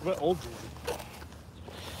Jersey? What about Old Jersey?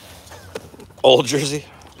 Old Jersey?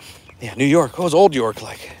 Yeah, New York. What was Old York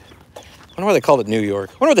like? I wonder why they called it New York.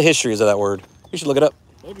 I wonder what the history is of that word. You should look it up.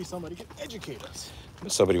 Maybe somebody could educate us.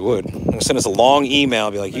 Somebody would. Send us a long email.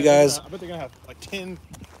 Be like, you guys. I bet they're gonna have like 10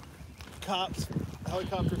 cops,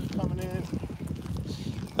 helicopters coming in.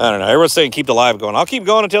 I don't know. Everyone's saying keep the live going. I'll keep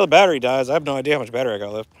going until the battery dies. I have no idea how much battery I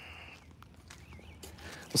got left.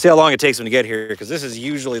 We'll see how long it takes them to get here, because this is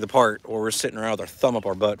usually the part where we're sitting around with our thumb up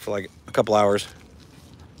our butt for like a couple hours.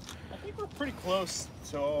 I think we're pretty close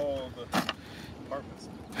to all the apartments.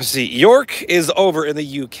 Let's see. York is over in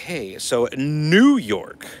the UK. So New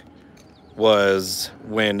York was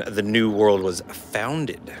when the New World was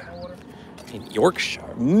founded. In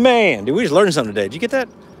Yorkshire. Man, dude, we just learned something today. Did you get that?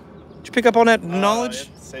 Did you pick up on that knowledge?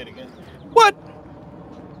 Yeah, say it again. What?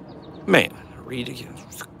 Man, read it again.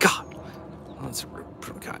 God.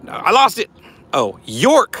 God, no, I lost it. Oh,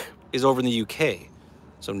 York is over in the UK.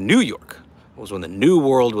 So New York was when the New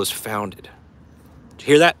World was founded. Did you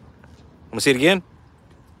hear that? Want to see it again?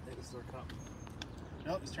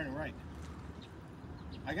 No, it's turning right.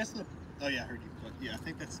 I guess the... Oh, yeah, I heard you. But yeah, I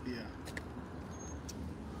think that's the...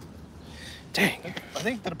 Dang. I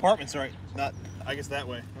think the department's right. Not, I guess, that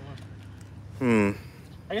way. Hmm.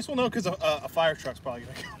 I guess we'll know because a fire truck's probably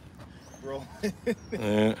going to roll.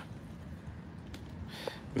 Yeah.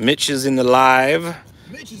 Mitch is in the live.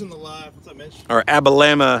 Mitch is in the live. What's up, Mitch? Our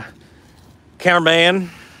Alabama cameraman.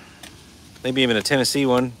 Maybe even a Tennessee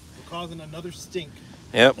one. We're causing another stink.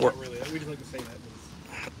 Yep. Not really. We just like to say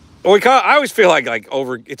that. Well, I always feel like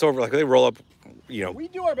it's over. Like they roll up, you know. We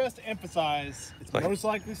do our best to emphasize it's Like, most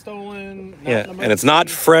likely stolen. Not yeah, an and it's not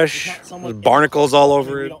emergency, fresh. it's not someone- There's barnacles all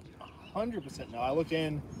over We it. don't 100% know. I looked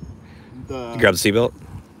in. You grab the seatbelt.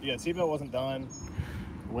 Yeah, seatbelt wasn't done.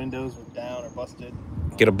 The windows were down or busted.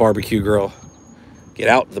 Get a barbecue grill. Get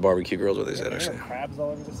out the barbecue grills. What they said There actually. were crabs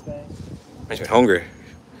all over this thing. Makes me hungry.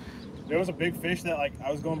 There was a big fish that like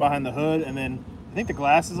I was going behind the hood, and then I think the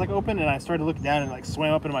glass is like open, and I started looking down and like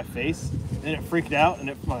swam up into my face, and it freaked out, and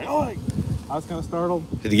it like I was kind of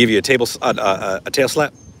startled. Did he give you a tail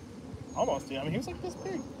slap? Almost, yeah. I mean, he was like this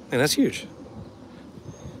big. Man, that's huge.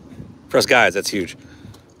 For us guys, that's huge.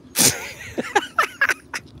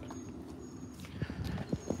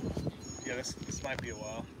 Yeah, this might be a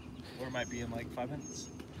while, or it might be in like 5 minutes.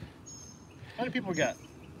 How many people we got?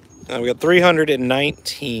 We got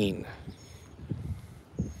 319.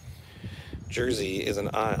 Jersey is an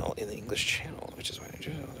isle in the English Channel, which is why.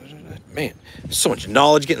 Man, there's so much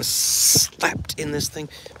knowledge getting slapped in this thing.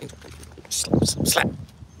 I mean, slap.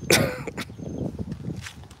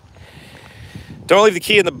 Don't leave the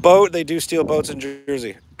key in the boat. They do steal boats in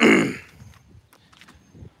Jersey. No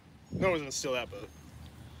one's gonna steal that boat.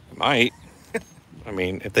 Might. I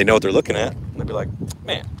mean, if they know what they're looking at, they'd be like,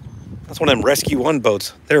 man, that's one of them Rescue 1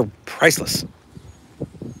 boats. They're priceless.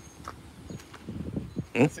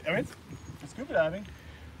 I mean, it's scuba diving.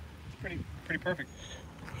 It's pretty perfect.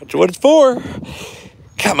 That's what it's for.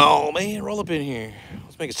 Come on, man. Roll up in here.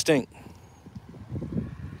 Let's make it stink.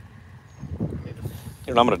 You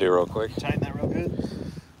know what I'm going to do real quick? Tighten that real good.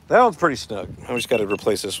 That one's pretty snug. I just got to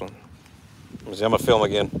replace this one. Let me see. I'm going to film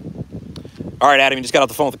again. All right, Adam, you just got off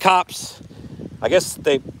the phone with the cops. I guess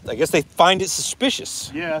they find it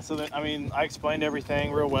suspicious. Yeah, so that, I mean, I explained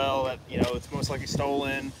everything real well, that, you know, it's most likely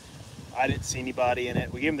stolen. I didn't see anybody in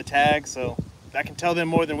it. We gave them the tag, so that can tell them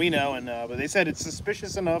more than we know. And but they said it's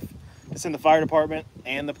suspicious enough to send the fire department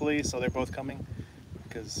and the police, so they're both coming,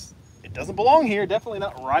 because it doesn't belong here. Definitely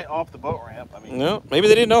not right off the boat ramp. I mean, No, maybe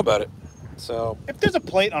they didn't know about it. So if there's a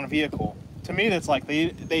plate on a vehicle, to me that's like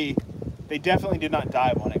they definitely did not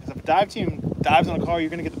dive on it. Because if a dive team dives on a car, you're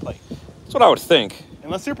gonna get the plate. that's what I would think.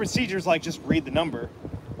 Unless their procedures like just read the number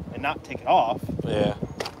and not take it off. Yeah.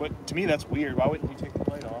 But to me that's weird. Why wouldn't you take the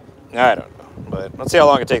plate off? I don't know, but let's see how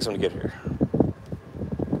long it takes them to get here.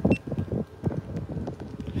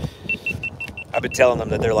 I've been telling them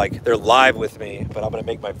that they're live with me, but I'm gonna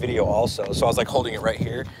make my video also. So I was like holding it right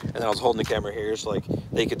here, and then I was holding the camera here, so like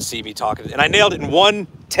they could see me talking. And I nailed it in one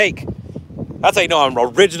take. That's how you know I'm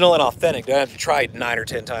original and authentic. I have to try 9 or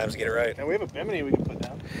 10 times to get it right. And we have a bimini we can put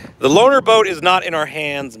down. The loaner boat is not in our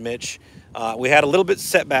hands, Mitch. We had a little bit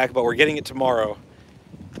setback, but we're getting it tomorrow.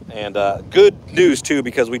 And good news too,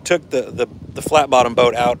 because we took the flat bottom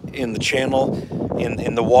boat out in the channel,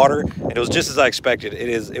 in the water, and it was just as I expected.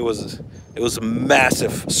 It was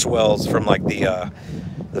massive swells from like the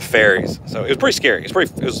ferries, so it was pretty scary. It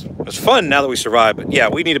was fun now that we survived, but yeah,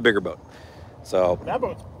 we need a bigger boat. So That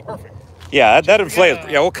boat's perfect. yeah, that inflated.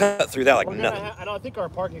 Yeah, we'll cut through that like nothing. I don't think our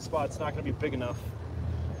parking spot's not going to be big enough.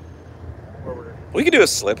 We could do a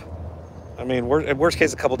slip. I mean, at worst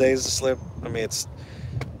case, a couple days to slip. I mean,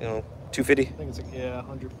 You know, 250. I think it's like, yeah,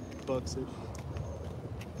 $100 ish.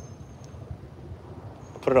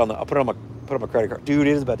 Put it on my credit card. Dude,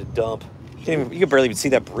 it is about to dump. You can barely even see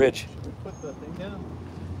that bridge. Put the thing down.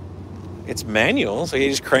 It's manual, so you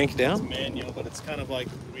just crank it down. It's manual, but it's kind of like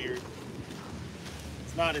weird.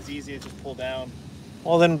 It's not as easy as just pull down.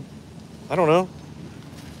 Well then, I don't know.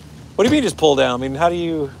 What do you mean just pull down? I mean, how do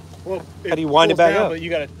you wind it back down, up? But you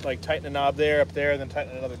gotta like tighten the knob there, up there, and then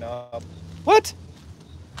tighten another knob. What?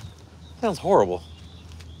 Sounds horrible.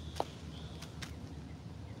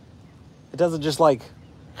 It doesn't just like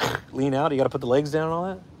lean out. You got to put the legs down and all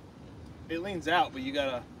that. It leans out, but you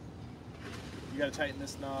gotta tighten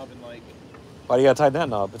this knob and like. Why do you got to tighten that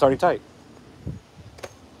knob? It's already tight.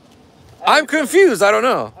 I'm confused. I don't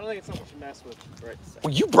know. I don't think it's something to mess with right this second.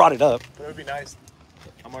 Well, you brought it up. But it would be nice.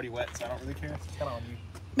 I'm already wet, so I don't really care. It's kind of on you.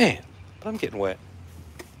 Man, but I'm getting wet.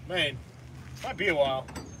 Man, might be a while.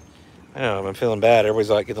 I know. I'm feeling bad. Everybody's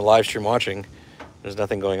like in the live stream watching. There's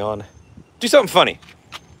nothing going on. Do something funny.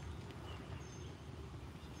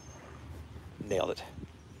 Nailed it.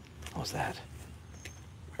 What was that?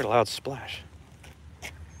 Heard a loud splash.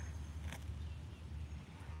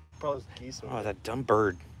 Probably geese. Oh, that dumb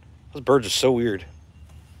bird. Those birds are so weird.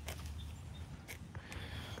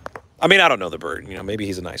 I mean, I don't know the bird. You know, maybe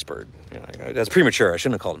he's a nice bird. You know, that's premature. I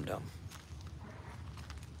shouldn't have called him dumb.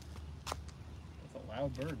 That's a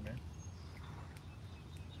loud bird, man.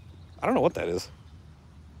 I don't know what that is.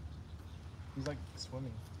 He's like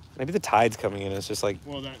swimming. Maybe the tide's coming in. It's just like...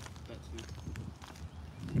 Well, that's too.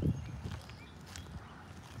 Is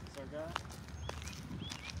our guy?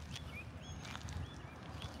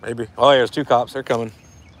 Maybe. Oh, yeah, there's two cops. They're coming.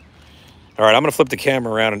 All right, I'm going to flip the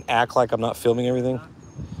camera around and act like I'm not filming everything.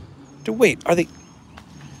 Dude, wait. Are they...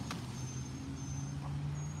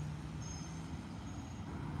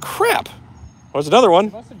 Crap. Oh, there's another one.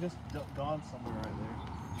 He must have just gone somewhere right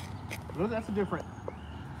there. That's a different...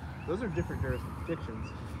 Those are different jurisdictions.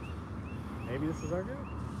 Maybe this is our guy?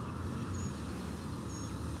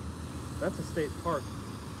 That's a state park.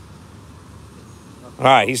 All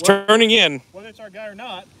right, he's turning in. Whether it's our guy or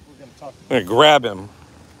not, we're going to talk to him. I'm going to grab him.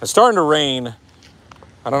 It's starting to rain.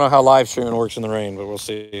 I don't know how live streaming works in the rain, but we'll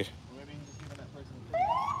see. Maybe he's just giving that person a ticket.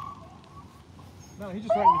 No, he's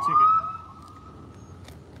just writing the ticket.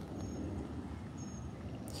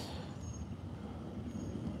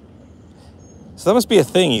 So that must be a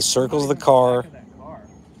thing. He circles the car.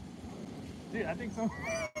 Dude, I think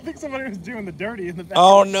somebody was doing the dirty in the back.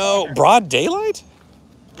 Oh, of the no. car. Broad daylight?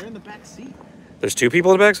 They're in the back seat. There's two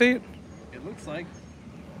people in the back seat? It looks like.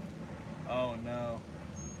 Oh, no.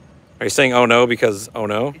 Are you saying oh no because oh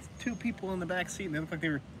no? It's two people in the back seat and they look like they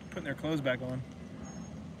were putting their clothes back on.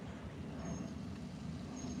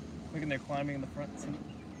 Look, and they're climbing in the front seat.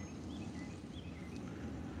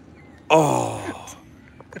 Oh,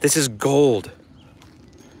 this is gold.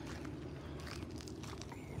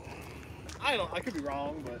 I could be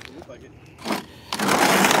wrong, but it looks like it.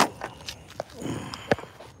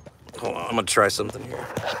 Hold on, I'm gonna try something here.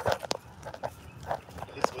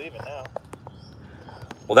 He's leaving now.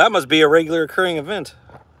 Well, that must be a regular occurring event.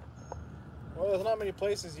 Well, there's not many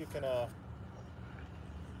places you can,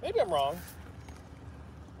 maybe I'm wrong.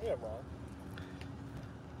 Maybe I'm wrong.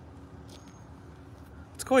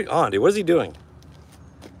 What's going on, dude? What is he doing?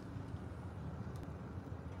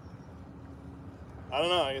 I don't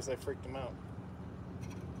know. I guess I freaked him out.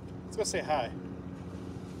 Let's go say hi.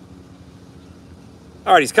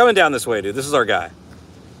 All right, he's coming down this way, dude. This is our guy.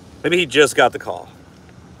 Maybe he just got the call.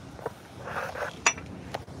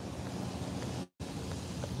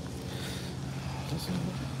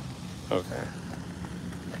 Okay.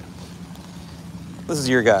 This is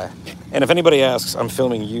your guy. And if anybody asks, I'm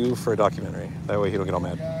filming you for a documentary. That way he don't get all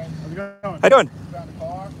mad. How's it going? How you doing? Got the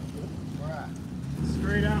car. Where at?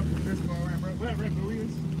 Straight out from this car. Red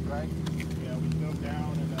Buoys. Right. Yeah, we dove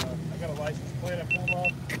down and I got a license plate I pulled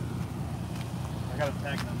off. I got a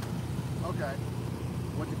tag number. Okay.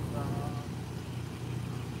 What did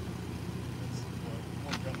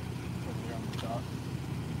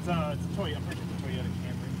it's a Toyota. I'm pretty sure it's a Toyota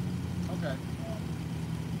Camry. Okay.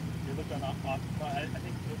 You looked on occupied. I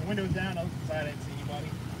think the window was down. I looked inside. I didn't see anybody.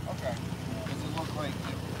 Okay. Does it look like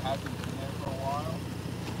it hasn't been there for a while?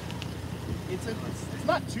 It's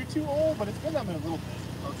not too old, but it's been there a little bit.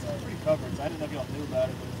 Okay. It's pretty covered, so I didn't know if y'all knew about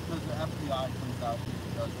it. But it's because the FBI comes out here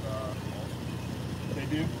and does they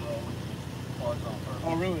do?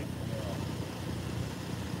 Oh, really? Yeah.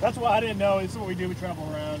 That's why I didn't know. This is what we do. We travel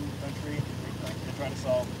around the country and try to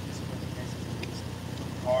solve cases with these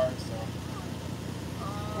cars. So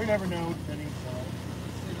we never know with any. So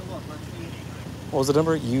let's take a look. Let's see. What was the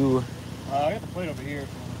number? You... I got the plate over here.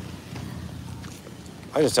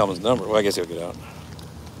 I just tell him his number. Well, I guess he'll get out.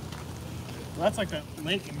 Well, that's like that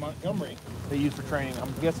lake in Montgomery they use for training.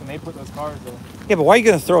 I'm guessing they put those cars there. Yeah, but why are you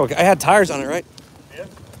gonna throw? I had tires on it, right? Yeah.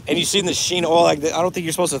 And you seen the sheen oil like that? I don't think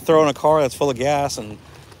you're supposed to throw in a car that's full of gas and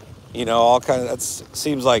all kind of. That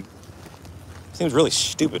seems really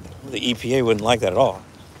stupid. The EPA wouldn't like that at all.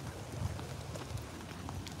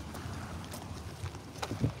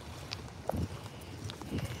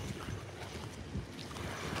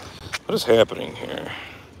 What is happening here?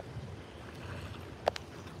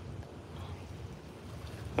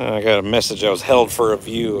 I got a message. I was held for a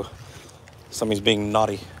view. Somebody's being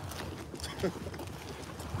naughty.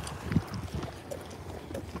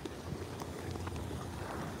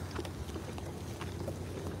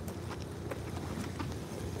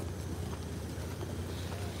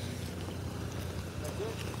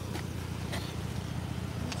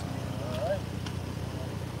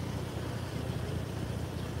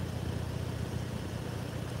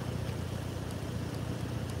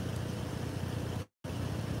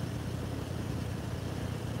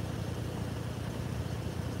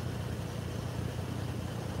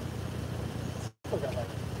 Still got like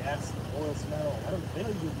gas and oil smell. They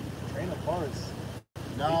don't even train the cars.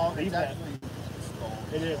 No, They it's that. actually stolen.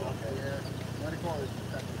 It is, okay. Yeah, medical is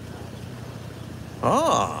protected now.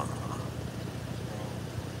 Ah.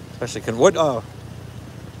 Especially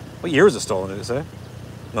what year was it stolen? Did it say?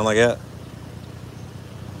 Nothing like that.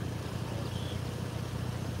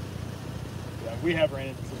 Yeah, we have ran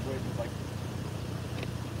into situations like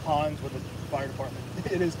ponds with the fire department.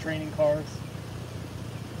 It is training cars.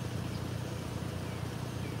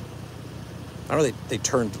 I don't know they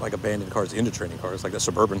turned like abandoned cars into training cars, like the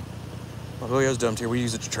Suburban. Oh yeah, it was dumped here. We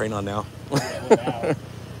use it to train on now. Yeah, well, now.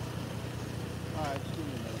 All right, just give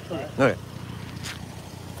me a minute.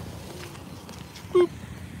 Okay.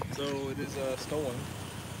 So it is stolen.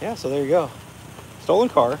 Yeah, so there you go. Stolen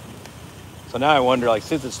car. So now I wonder, like,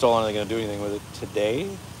 since it's stolen, are they going to do anything with it today?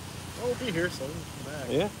 Oh, we'll be here, so we'll come back.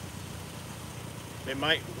 Yeah. They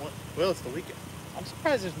might want. Well, it's the weekend. I'm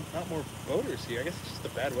surprised there's not more boaters here. I guess it's just the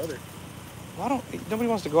bad weather. Well, nobody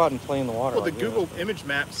wants to go out and play in the water. Well, like the Google that. image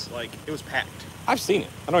maps, like, it was packed. I've seen it.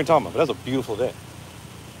 I know what you're talking about, but that's a beautiful day.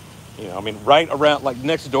 I mean, right around, like,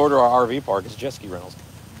 next door to our RV park is jet ski rentals.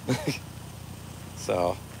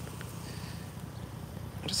 So,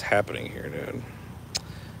 what is happening here, dude?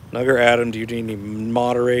 Nugger Adam, do you need any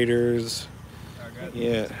moderators?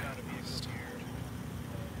 Yeah.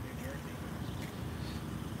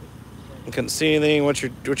 I couldn't see anything. What's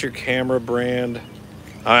your camera brand?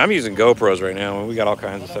 I'm using GoPros right now, and we got all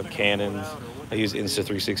kinds of stuff. Canons. I use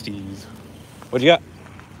Insta360s. What you got?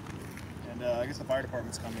 And I guess the fire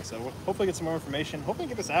department's coming, so we'll hopefully get some more information. Hopefully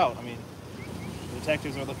get this out. I mean, the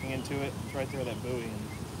detectives are looking into it. It's right there, that buoy. And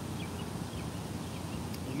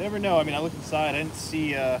you never know. I mean, I looked inside. I didn't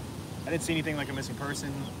see anything like a missing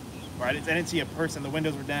person, or I didn't see a person. The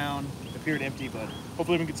windows were down. It appeared empty, but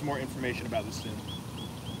hopefully we can get some more information about this soon.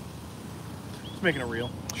 Just making a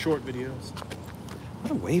reel, short videos.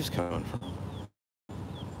 Where are waves coming from?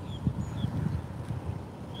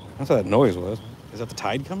 That's what that noise was. Is that the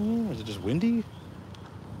tide coming in, or is it just windy?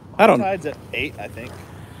 I don't know. Tide's at 8, I think.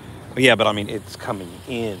 Yeah, but I mean, it's coming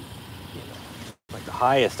in. Like the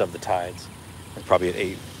highest of the tides is probably at 8.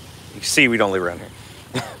 You can see we don't live around here.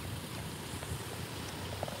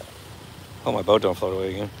 Oh, my boat don't float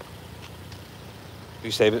away again. Do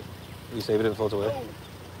you save it? Do you save it if it floats away?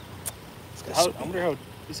 I wonder how.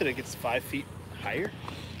 You said it gets 5 feet higher?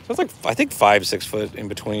 So it's like, I think 5-6 foot in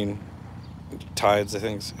between tides, I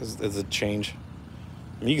think, is the change.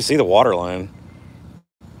 I mean, you can see the water line,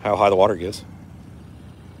 how high the water gets.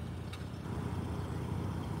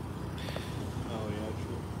 Oh, yeah,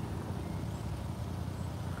 true.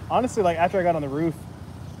 Honestly, like, after I got on the roof,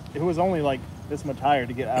 it was only like this much higher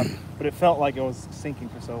to get out, but it felt like it was sinking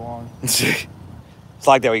for so long. It's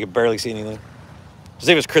like that, we could barely see anything. Just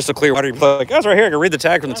if it was crystal clear water, you'd be like, oh, it's right here, I can read the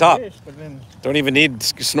tag from the top. Wish, but then Don't even need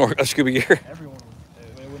scuba gear. everyone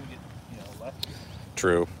they wouldn't get left.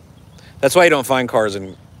 True. That's why you don't find cars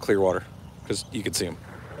in clear water, because you can see them.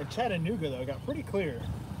 In Chattanooga, though, it got pretty clear,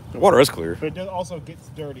 The water is clear. but it also gets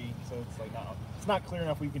dirty, so it's like it's not clear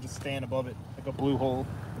enough where you can just stand above it like a blue hole.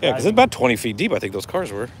 Yeah, because it's about 20 feet deep, I think those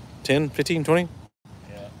cars were. 10, 15, 20?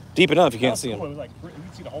 Yeah. Deep enough, you That can't was see cool. them. It was like you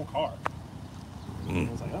could see the whole car. Mm.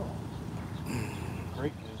 I was like, oh,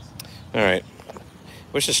 great news. All right.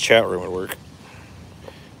 Wish this chat room would work.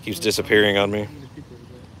 Keeps disappearing on me.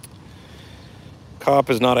 Cop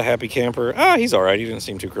is not a happy camper. He's all right. He didn't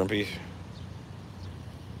seem too grumpy.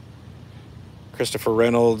 Christopher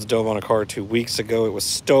Reynolds dove on a car 2 weeks ago. It was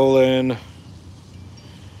stolen.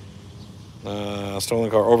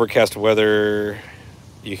 Stolen car, overcast weather.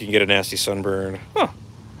 You can get a nasty sunburn. Huh.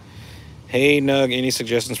 Hey, Nug, any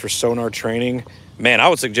suggestions for sonar training? Man, I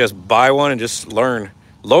would suggest buy one and just learn.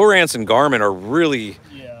 Lowrance and Garmin are really,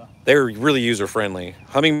 they're really user-friendly.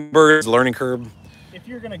 Hummingbird's learning curve. If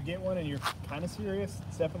you're going to get one and you're kind of serious,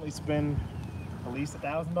 definitely spend at least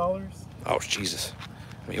 $1,000. Oh, Jesus.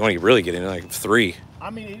 I mean, you want to really get in, like 3.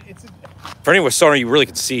 I mean, it's for anyone with sonar, you really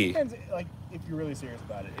can see. depends, like, if you're really serious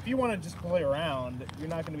about it. If you want to just play around, you're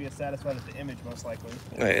not going to be as satisfied with the image, most likely.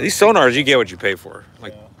 These sonars, you get what you pay for.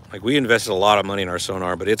 Yeah. Like we invested a lot of money in our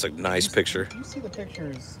sonar, but it's a nice picture. You see the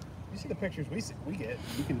pictures. You see the pictures we get.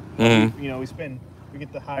 We can, Mm-hmm. you know, we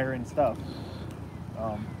get the higher end stuff.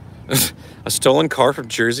 A stolen car from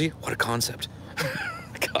Jersey? What a concept.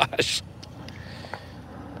 Gosh.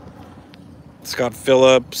 Scott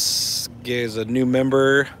Phillips is a new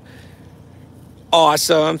member.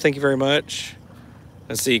 Awesome. Thank you very much.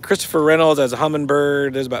 Let's see. Christopher Reynolds as a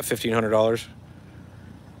Hummingbird. There's about $1,500.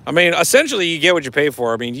 I mean, essentially, you get what you pay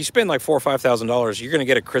for. I mean, you spend like $4,000 or $5,000, you're going to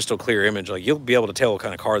get a crystal clear image. Like, you'll be able to tell what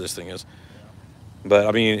kind of car this thing is. But,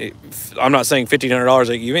 I mean, I'm not saying $1,500,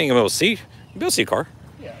 like, you ain't going to be able to see. You'll be able to see a car.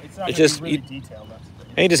 Yeah, it's not just really detailed. That's the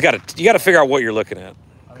thing. And you got to figure out what you're looking at.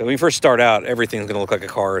 Because when you first start out, everything's going to look like a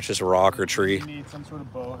car. It's just a rock or a tree. You need some sort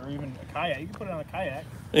of boat or even a kayak. You can put it on a kayak.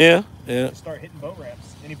 Yeah. Just start hitting boat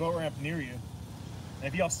ramps. Any boat ramp near you. And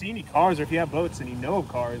if y'all see any cars or if you have boats and you know of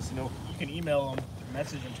cars, you know, you can email them,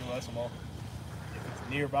 message them to us, and we'll, if it's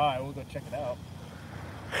nearby, we'll go check it out.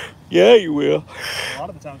 Yeah, you will. A lot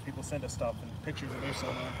of the times people send us stuff and pictures of their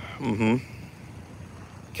sonar. Mm-hmm.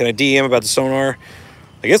 Can I DM about the sonar?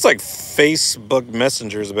 I guess like Facebook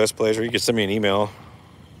Messenger is the best place, or you can send me an email.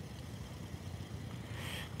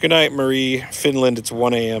 Good night, Marie. Finland, it's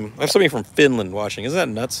 1 a.m. I have somebody from Finland watching. Isn't that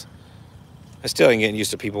nuts? I still ain't getting used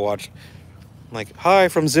to people watching. I'm like, hi,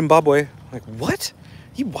 from Zimbabwe. I'm like, what?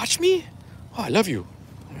 You watch me? Oh, I love you.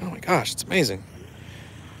 Oh my gosh, it's amazing.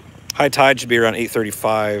 High tide should be around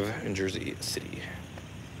 8:35 in Jersey City.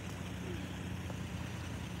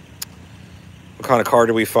 What kind of car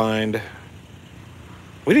did we find?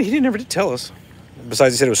 He never did tell us.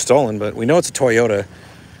 Besides, he said it was stolen, but we know it's a Toyota.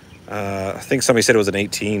 I think somebody said it was an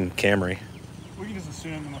 18 Camry. We can just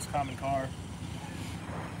assume the most common car.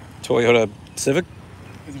 Toyota Civic?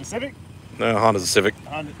 Is it a Civic? No, Honda's a Civic.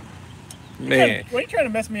 Honda. Man, Why are you trying to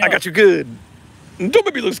mess me up? I got you good. Don't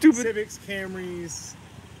make me look stupid. Civics, Camrys,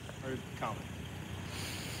 or common.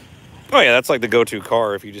 Oh yeah, that's like the go-to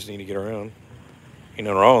car if you just need to get around. Ain't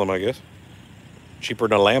nothing wrong with them, I guess. Cheaper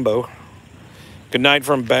than a Lambo. Good night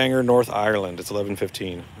from Bangor, North Ireland. It's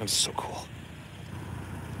 11:15. That's so cool.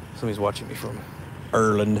 Somebody's watching me from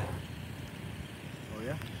Ireland. Oh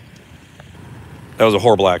yeah? That was a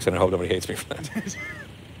horrible accent. I hope nobody hates me for that.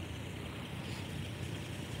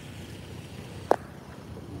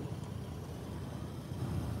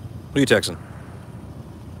 Who are you texting?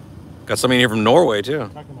 Got somebody here from Norway too.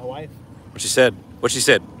 Talking to my wife. What she said? She's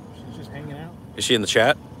just hanging out. Is she in the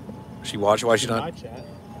chat? She watch? Why is she My not? chat.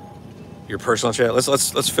 Your personal chat. Let's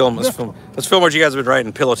film. Let's film. Let's film what you guys have been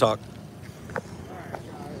writing. Pillow talk. Alright, guys.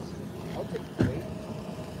 I'll take the weight.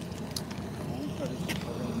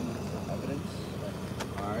 Evidence.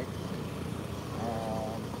 Alright.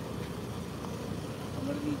 I'm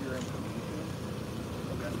gonna need your information.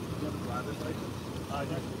 Okay. You have a driver's license?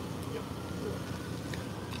 Yep.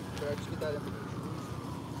 Should I just get that information?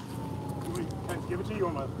 Can I give it to you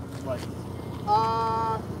on my license?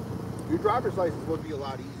 Your driver's license would be a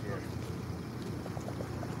lot easier.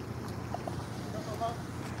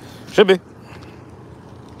 Should be. Do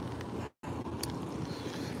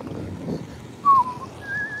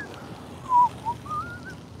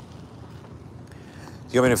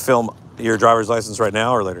you want me to film your driver's license right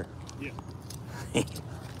now or later? Yeah.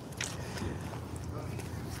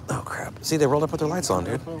 Oh crap! See, they rolled up with their lights on,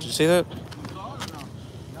 dude. Did you see that? No, you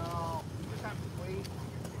just have to wait.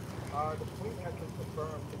 The plate has been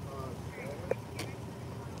confirmed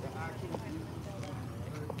the actual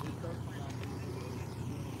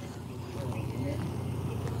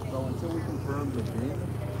so until we confirm the VIN,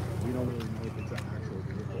 we don't really know if it's an actual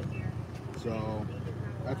vehicle. So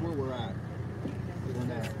that's where we're at.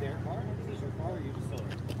 Their car? Is this your car or you just sold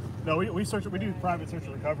it? No, we search. We do private search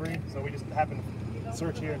and recovery, so we just happen to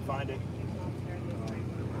search here and find it.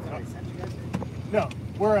 No,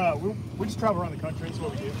 we just travel around the country. That's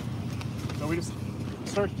what we do. So we just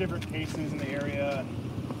search different cases in the area. And,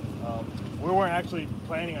 we weren't actually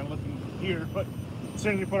planning on looking here, but as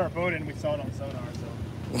soon as we put our boat in, we saw it on sonar.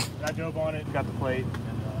 So I dove on it, got the plate, and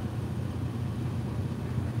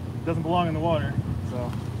it doesn't belong in the water.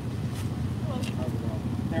 So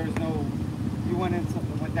There was no, you went in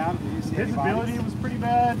something, look down? Did you see any Visibility bodies? was pretty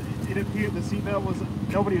bad. It appeared the seatbelt was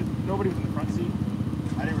nobody was in the front seat.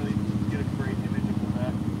 I didn't really get a great image of the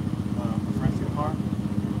back, the front seat of the car.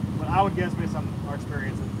 But I would guess based on our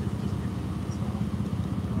experience, it's just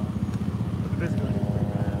but the visibility was pretty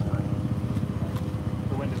bad.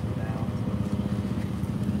 The windows were down.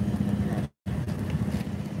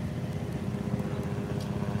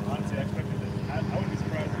 Honestly, I expected it. I wouldn't be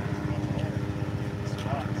surprised if it was much more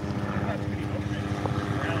spots. There's not too many boat ramps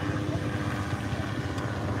around.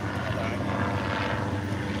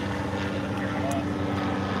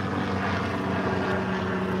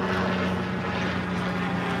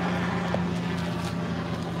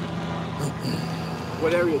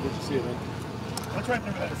 What area did you see it in? That's right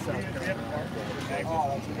there. That's south. We have a park. Oh,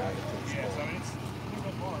 that's right. Yeah, so I mean, it's a little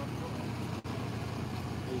bit far.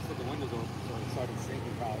 You said the windows open, so it started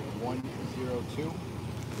sinking probably. 102.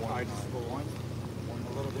 Probably just for one. A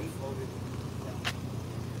little bit floated.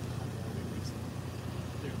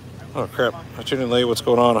 Oh crap! I tuned in late. What's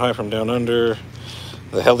going on? Hi from down under.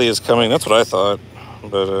 The heli is coming. That's what I thought,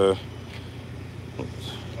 but I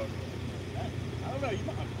don't know. You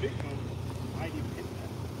might have a big boat. Might even hit that.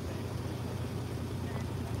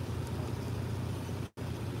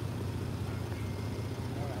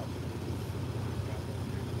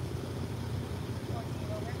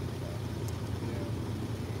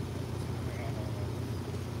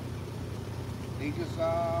 They just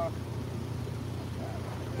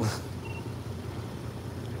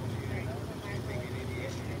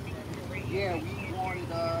yeah, we wanted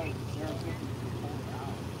serendipity to pull it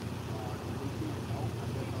out.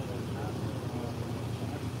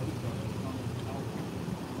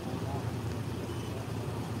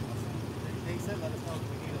 They said let us know if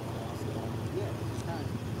we need it. Yeah, it's kind of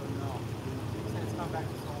no. They said it's come back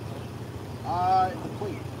to Salt Lake. The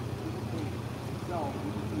plate. So we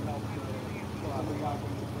need help to fill out the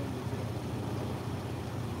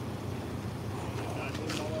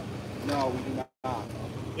No, we do not.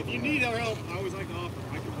 If you need our help, I always like to offer.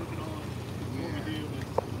 I can hook it on. What we do, but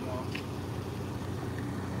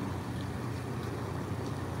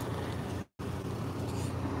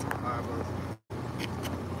Alright, brother.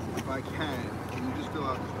 If I can you just fill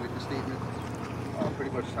out this witness statement?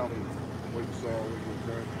 Pretty much tell me what you saw, what you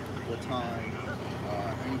observed, what time,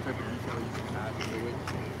 any type of detail you can add to it.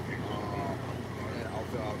 And I'll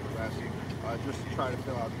fill out the rest. Just try to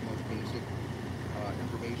fill out the most basic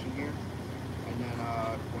information here. And then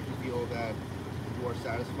once you feel that you are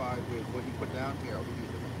satisfied with what you put down, here, I'll give you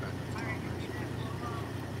a different pen.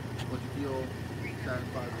 Once you feel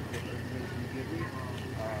satisfied with the information you give me,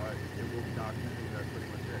 it will be documented. That's pretty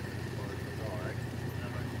much it. That's all right.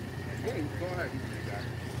 Hey, go ahead. You can do that.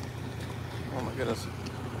 oh my goodness.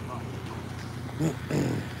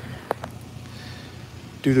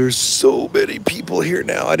 Dude, there's so many people here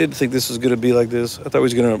now. I didn't think this was gonna be like this. I thought he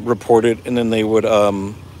was gonna report it and then they would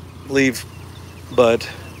leave. But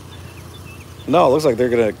no, it looks like they're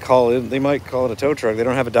gonna call in. They might call it a tow truck. They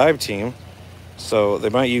don't have a dive team, so they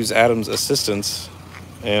might use Adam's assistance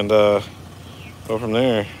and go from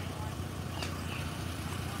there.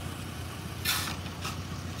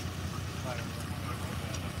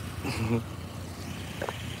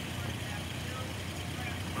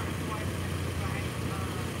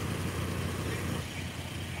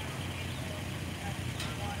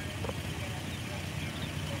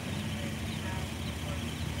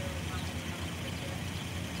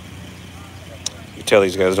 You tell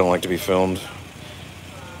these guys don't like to be filmed.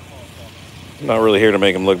 I'm not really here to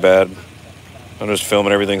make them look bad. I'm just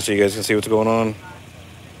filming everything so you guys can see what's going on.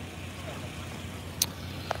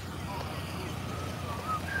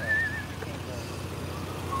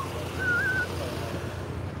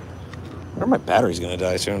 Or my battery's gonna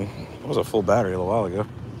die soon. It was a full battery a little while ago.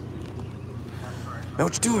 Now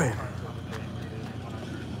what you doing?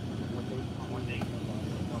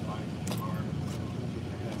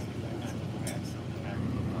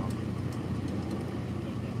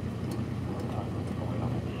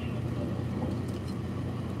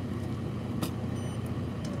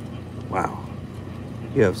 Wow.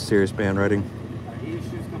 You have serious band writing. He's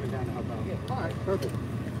coming down to help out. All right, perfect.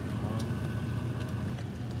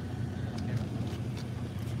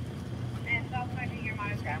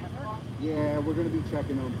 Yeah, we're going to be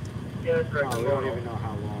checking them. Yeah, that's right. Oh, we don't even know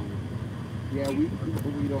how long. Yeah, we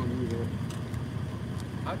don't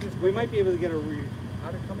either. We might be able to get a read.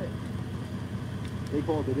 How'd it come in? They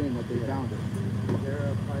called it in that they found it. They're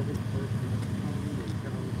a private person.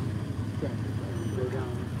 Go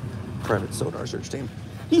down. Private sonar search team.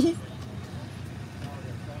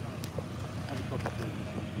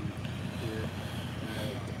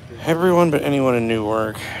 Everyone but anyone in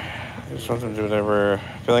Newark Something to whatever.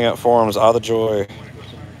 Filling out forms. Ah, the joy.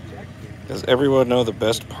 Does everyone know the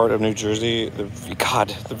best part of New Jersey? The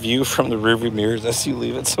view from the rearview mirrors as you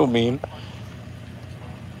leave. It's so mean.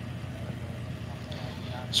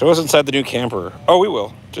 Show us inside the new camper. Oh, we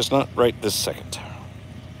will. Just not right this second.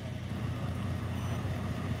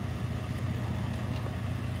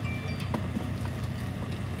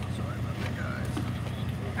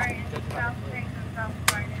 Alright, this is South Street from South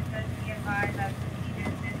Florida. It says be advised that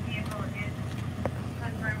this vehicle is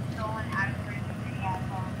confirmed stolen out of Jersey City as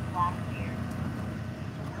of last year.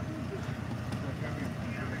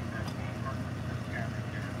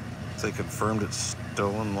 They confirmed it's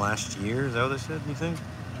stolen last year. Is that what they said, you think?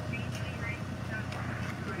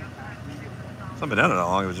 It's not been down that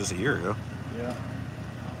long. It was just a year ago. Yeah.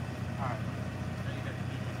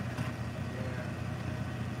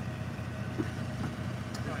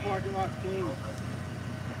 Parking lot clean.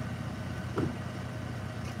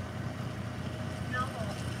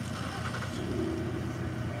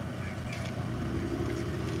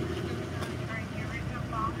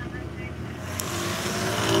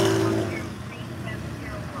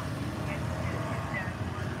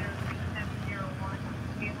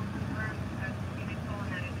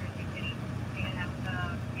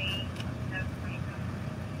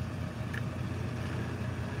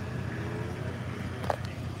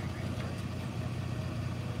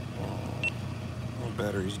 My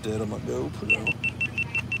battery's dead on my GoPro.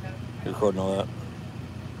 You recording all that?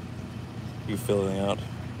 You filling out?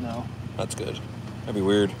 No. That's good. That'd be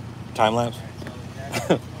weird. Time lapse?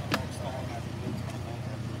 Okay.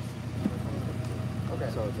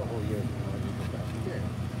 So it's a whole year.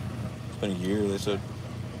 It's been a year, they said.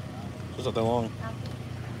 It's not that long.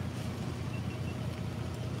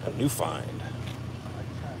 A new find.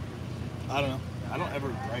 I don't know. I don't ever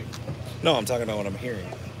write. No, I'm talking about what I'm hearing.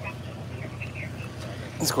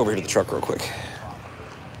 Let's go over here to the truck real quick.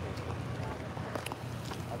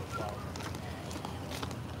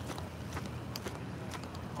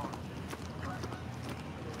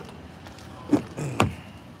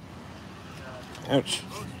 Ouch.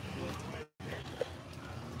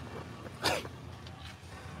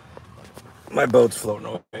 My boat's floating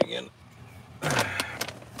away again.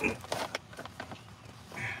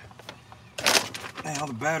 Now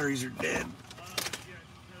the batteries are dead.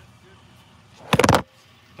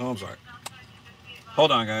 Oh, I'm sorry.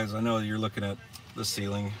 Hold on, guys. I know you're looking at the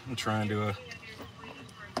ceiling. I'm trying to...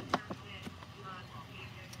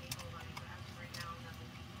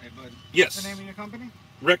 Hey, bud. Yes. What's the name of your company?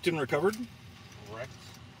 Wrecked and recovered. Wrecked.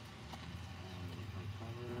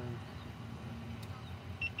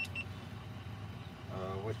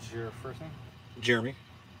 What's your first name? Jeremy.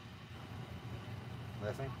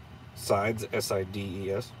 Last name? Sides,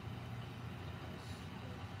 S-I-D-E-S.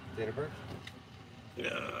 Date of birth?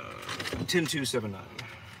 10279.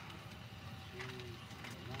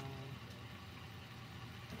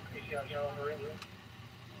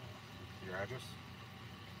 Your address?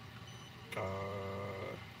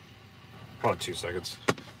 Hold on 2 seconds.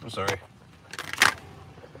 I'm sorry.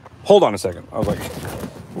 Hold on a second. I was like,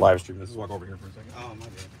 live stream. Let's walk over here for a second. Oh, my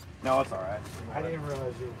bad. No, it's all right. I didn't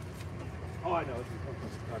realize you. Oh, I know.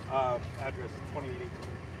 Address 2080.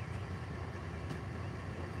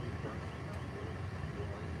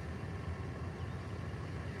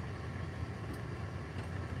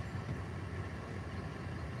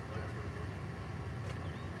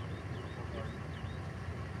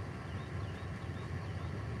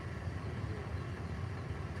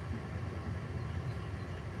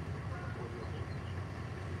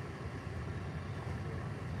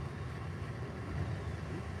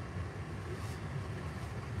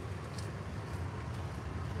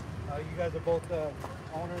 You guys are both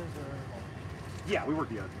owners, or? Yeah, we work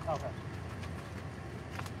together. Okay.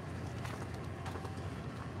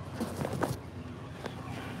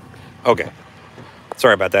 Okay.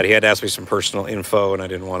 Sorry about that. He had asked me some personal info, and I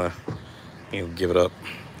didn't want to, give it up.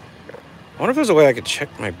 I wonder if there's a way I could check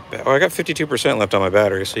my... Oh, I got 52% left on my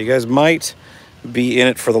battery, so you guys might be in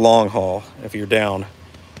it for the long haul if you're down.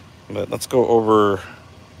 But let's go over...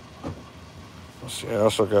 Let's see, I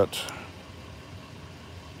also got...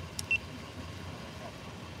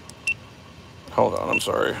 Hold on, I'm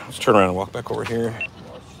sorry. Let's turn around and walk back over here.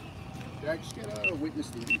 Did I just get a witness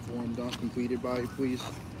statement form done, completed by, please?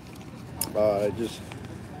 Just,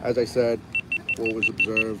 as I said, what was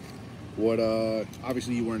observed, what,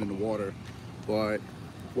 obviously you weren't in the water, but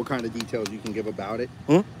what kind of details you can give about it,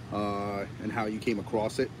 and how you came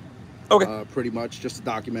across it. Okay. Pretty much, just to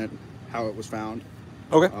document how it was found.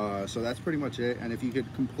 Okay. So that's pretty much it, and if you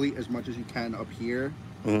could complete as much as you can up here,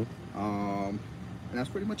 and that's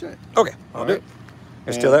pretty much it. Okay, I'll do it.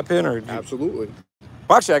 You steal that pen, or Absolutely.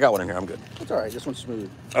 Well, actually, I got one in here. I'm good. It's all right. This one's smooth.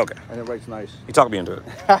 Okay. And it writes nice. You talked me into it.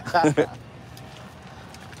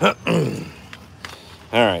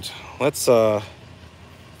 All right. Let's Okay,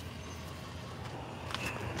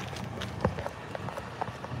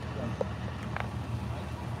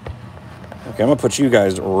 I'm gonna put you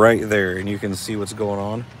guys right there, and you can see what's going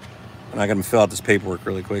on. And I'm gonna fill out this paperwork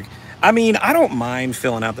really quick. I mean, I don't mind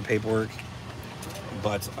filling out the paperwork,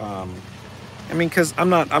 but I mean, cause I'm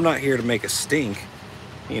not here to make a stink.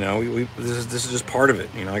 You know, this is just part of it.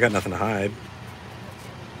 You know, I got nothing to hide.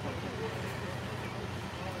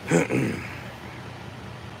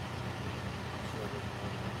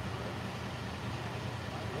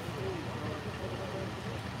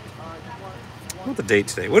 What's the date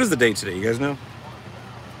today? What is the date today? You guys know?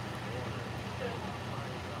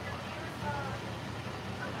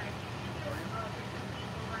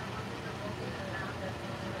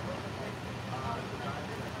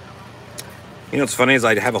 You know what's funny is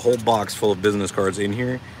I have a whole box full of business cards in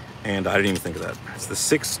here, and I didn't even think of that. It's the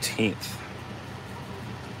 16th.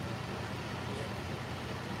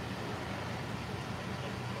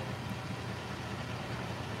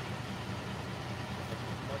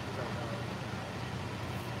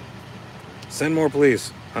 Send more,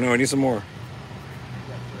 please. I know, I need some more.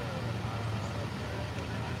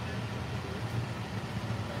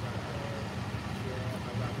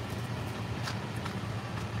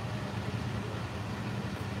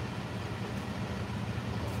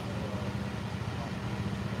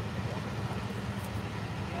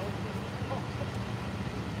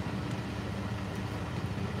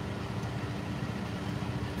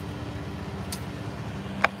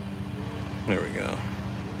 There we go.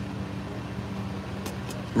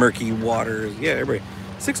 Murky waters. Yeah, everybody.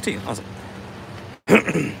 16. Awesome.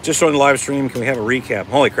 Just showing the live stream. Can we have a recap?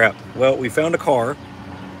 Holy crap. Well, we found a car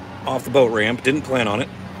off the boat ramp. Didn't plan on it.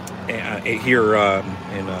 Here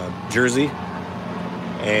in Jersey.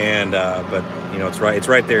 And, but, you know, it's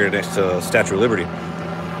right there next to Statue of Liberty.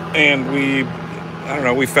 And I don't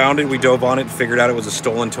know, we found it. We dove on it, figured out it was a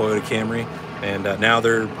stolen Toyota Camry. And now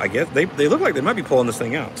I guess, they look like they might be pulling this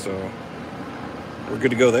thing out. So we're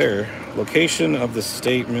good to go there. Location of the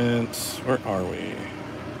statement. Where are we?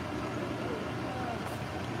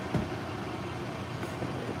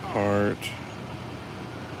 Part.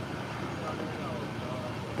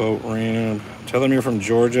 Boat ramp. Tell them you're from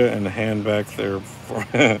Georgia and hand back their.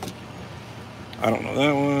 I don't know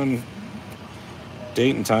that one.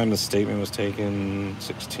 Date and time the statement was taken.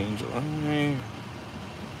 16 July.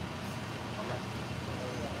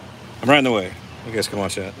 I'm right in the way. You guys can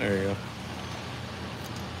watch that. There you go.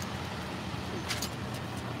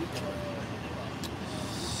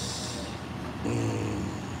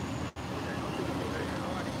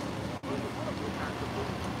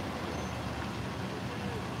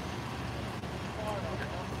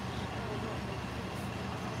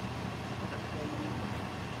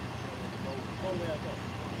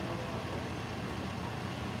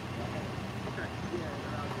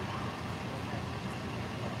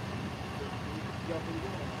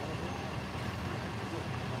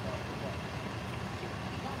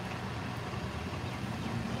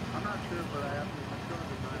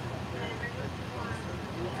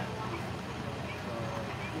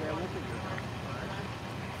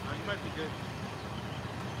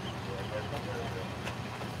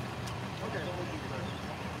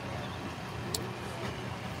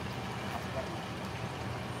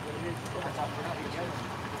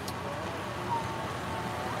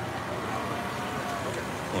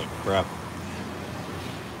 Oh, crap.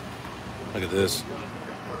 Look at this.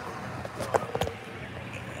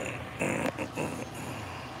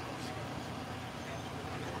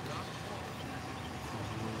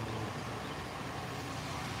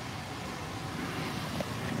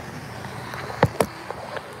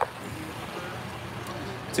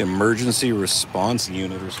 It's the emergency response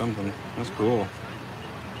unit or something. That's cool.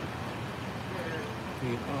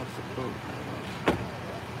 Get off the boat.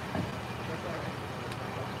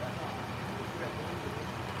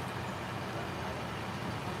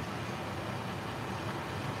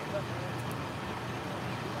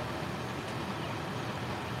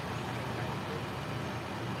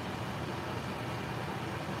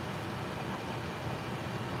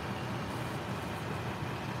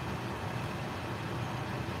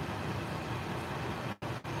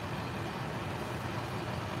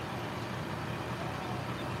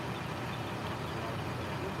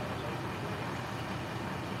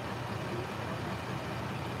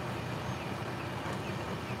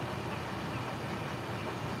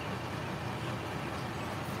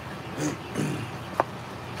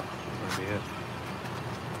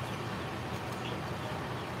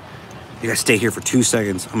 You guys stay here for 2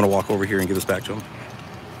 seconds. I'm gonna walk over here and give this back to him.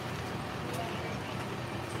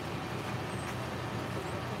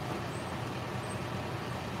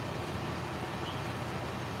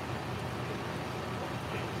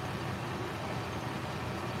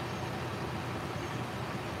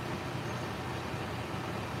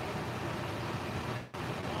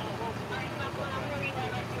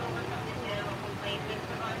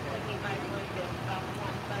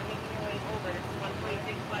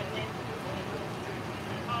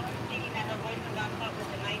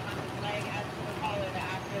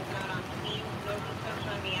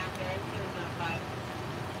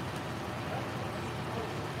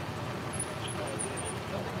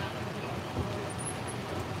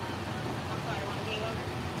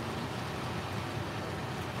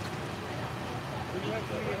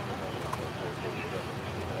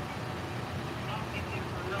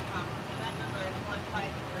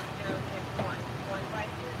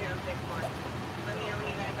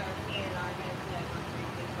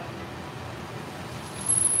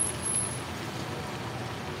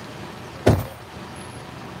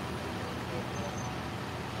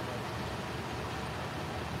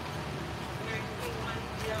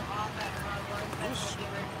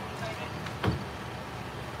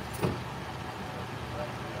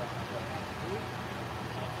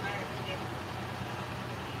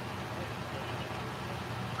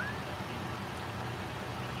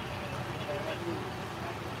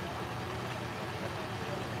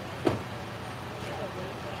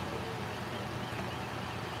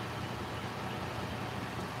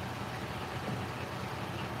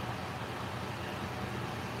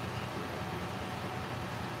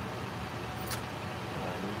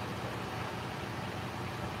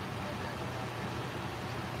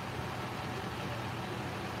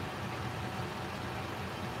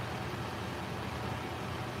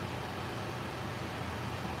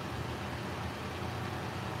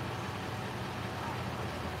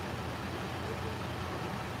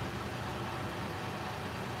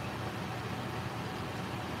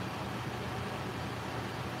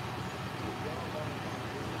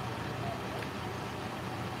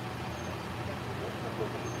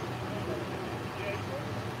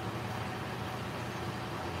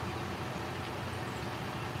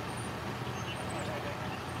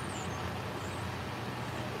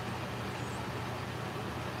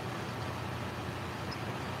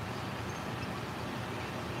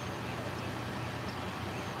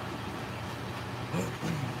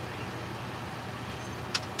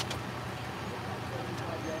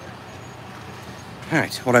 All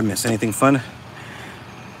right, what'd I miss? Anything fun?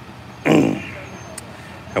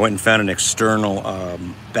 I went and found an external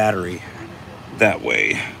battery. That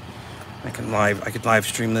way, I could live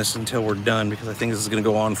stream this until we're done because I think this is gonna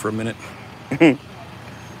go on for a minute.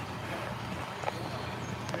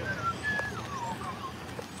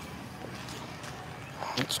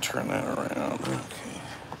 Let's turn that around. Okay.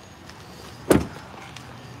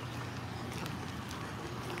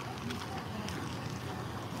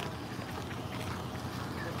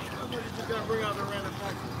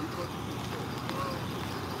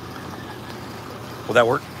 Will that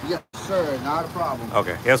work? Yes, sir. Not a problem.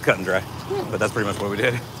 Okay. Yeah, it's cut and dry. But that's pretty much what we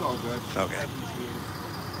did. It's all good. Okay.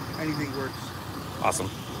 Anything works. Awesome.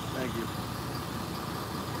 Thank you.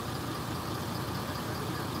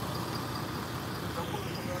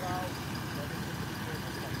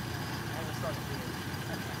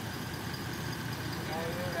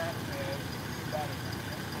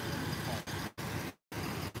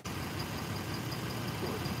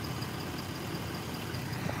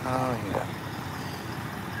 Oh, yeah.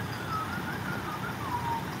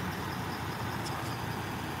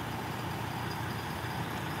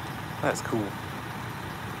 That's cool.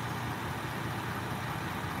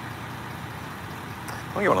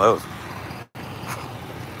 I want to get one of those.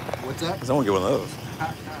 What's that? I want to get one of those. I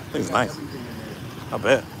think it's nice. I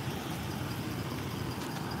bet.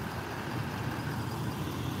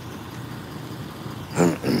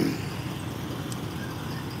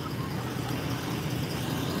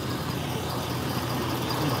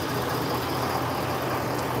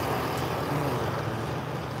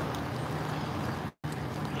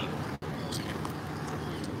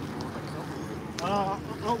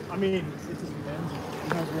 I mean, it just depends.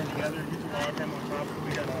 Sometimes we're in together, get the log on top, so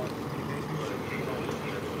we got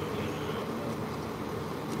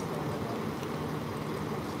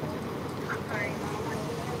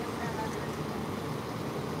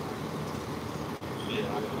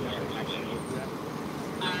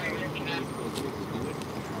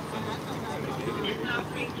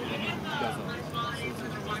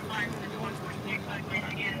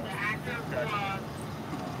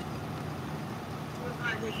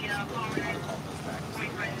you know, forward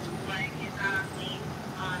boyfriend like is not on leave.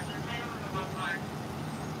 So I don't know what part.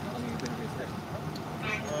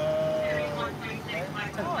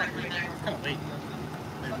 It's kind of late.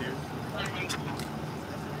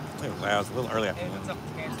 Wow, it's a little early afternoon.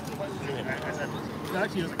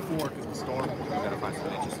 Actually, it was like 4 because of the storm. Gotta find some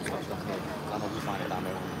benches and stuff. I know we find it down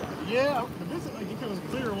there. Yeah, the visit, like, it was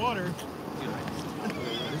clear water.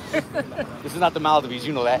 This is not the Maldives,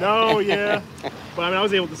 you know that. No, yeah. But I mean, I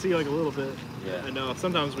was able to see like a little bit. Yeah. I know.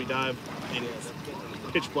 Sometimes we dive and it's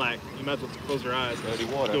pitch black. You might as well close your eyes. Dirty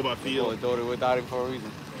water. Go by feel. People thought it was diving for a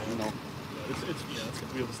reason. You know. It's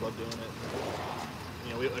we just love doing it.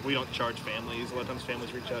 You know, we don't charge families. A lot of times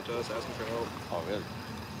families reach out to us asking for help. Oh, really?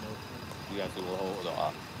 You guys do the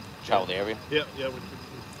whole child area? Yeah. We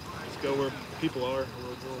just go where people are,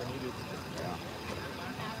 where we're needed.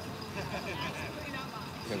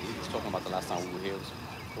 Yeah, we were just talking about the last time we were here. It was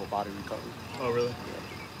for body recovery. Oh, really?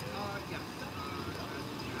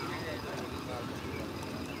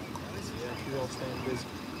 Yeah, we all staying busy.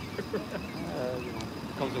 You know,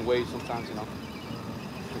 it comes in waves sometimes, you know.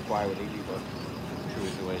 It's required with AV, but two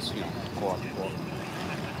is the way it's, you know, core after core.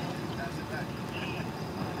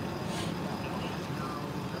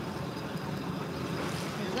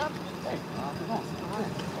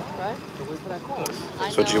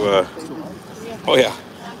 That's what you, oh yeah.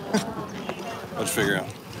 Let's figure out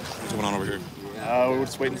what's going on over here. We're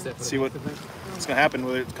just waiting to see what's going to happen,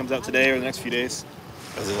 whether it comes out today or the next few days.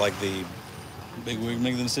 Is it like the big wig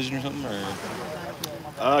making the decision or something? Or?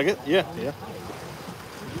 I guess, yeah.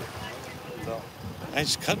 So, I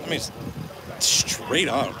just cut, I mean, it's straight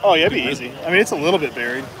on. Oh, yeah, it'd be easy. I mean, it's a little bit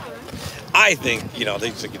buried. I think, you know, they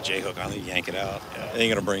just like a J-hook on it, yank it out. They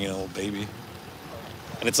ain't gonna bring in a little baby.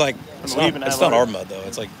 And it's like, it's not our mud though.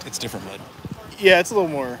 It's like, it's different mud. Yeah, it's a little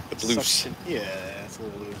more. It's loose. Yeah, it's a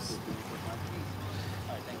little loose.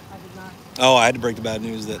 Oh, I had to break the bad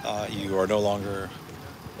news that you are no longer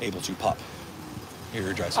able to pop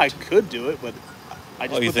your dry suit. I could do it, but I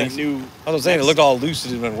just put that new. I was saying it looked all loose. It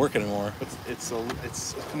didn't even work anymore. It's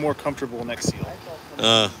more comfortable neck seal.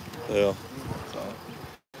 Yeah. So.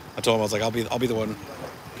 I told him I was like, I'll be the one.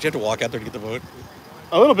 Did you have to walk out there to get the boat?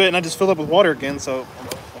 A little bit, and I just filled up with water again, so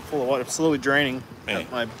I'm full of water. I'm slowly draining Hey.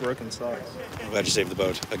 my broken socks. I'm glad you saved the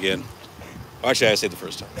boat again. Well, actually, I saved the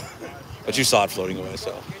first time, but you saw it floating away,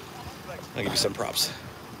 so I'll give you some props.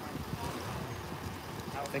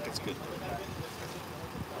 I think it's good.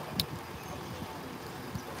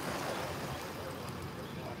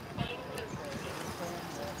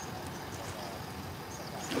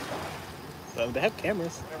 They have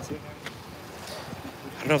cameras.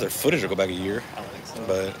 I don't know if their footage will go back a year, I don't think so.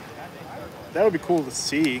 but That would be cool to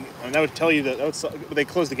see. I mean, that would tell you that they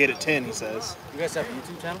close the gate at 10. He says. You guys have a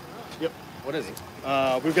YouTube channel? Yep. What is it?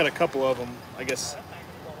 We've got a couple of them. I guess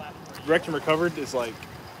Wrecked and Recovered is like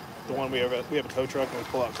the one we have a tow truck and we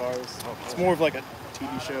pull out cars. Oh, it's more of like a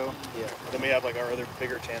TV show. Yeah. Then we have like our other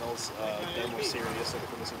bigger channels. They're more serious, like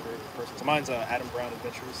for missing person. So mine's Adam Brown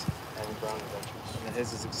Adventures. Adam Brown Adventures. And then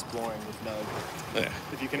his is Exploring with Nug. yeah.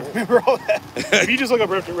 If you can remember all that. If you just look up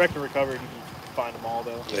Wrecked and Recovered, you can find them all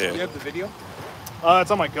though. Yeah. You have the video?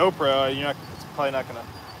 It's on my GoPro. It's probably not gonna.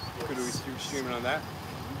 Could we streaming on that?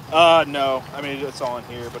 No. I mean, it's all in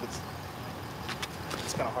here, but it's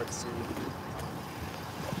kind of hard to see. I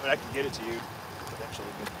mean, I can get it to you eventually,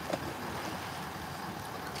 but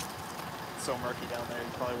it's so murky down there,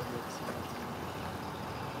 you probably wouldn't be able to see it.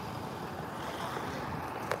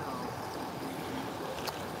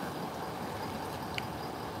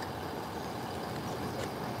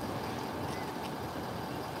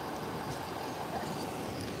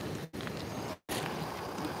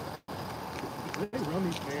 They run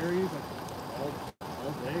these ferries like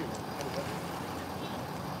all day.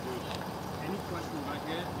 Any questions I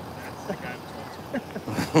get, that's the guy to talk to.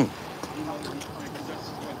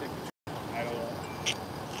 I don't know.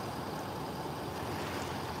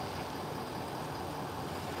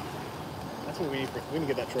 That's what we need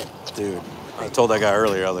to get that truck. Dude, I told that guy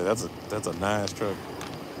earlier. I was like, that's a nice truck.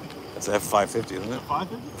 It's an F550, isn't it?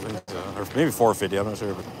 550? I think so. Or maybe 450. I'm not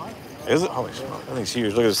sure, but is it? Holy shit! I think it's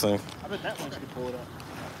huge. Look at this thing. I bet that much could pull it up.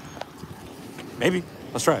 Maybe.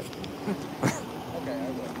 Let's try it. Okay, I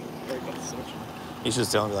will. Very good switch. You should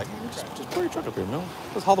just tell him, like, just pull your truck up here, no?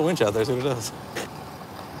 Just haul the winch out there, see what it does.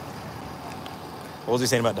 What was he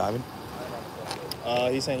saying about diving?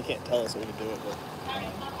 He's saying he can't tell us we can do it, but I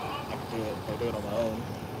can do it. I'll do it on my own.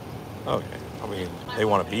 Okay. I mean, they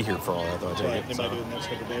want to be here for all that, though, I take Right, it. they So. might do it in the next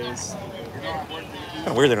couple of days. Kind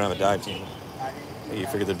of weird they don't have a dive team. You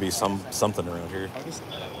figured there'd be something around here. I guess.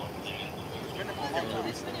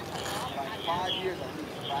 5 years, I think,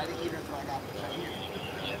 Friday evening until I got here.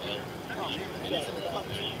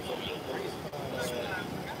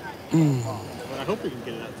 But I hope we can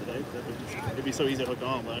get it out today. It'd be so easy to hook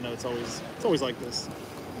on, but I know it's always like this.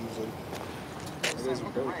 Usually, it is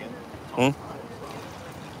broken. Hmm?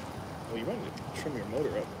 Well, you might need to trim your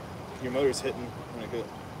motor up. Your motor's hitting when it goes.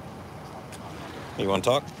 You want to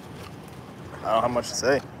talk? I don't have much to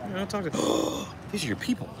say. Yeah, talk to. These are your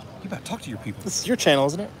people. You gotta talk to your people. This is your channel,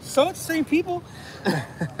 isn't it? So it's the same people.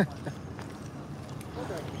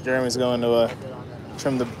 Jeremy's going to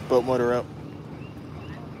trim the boat motor up.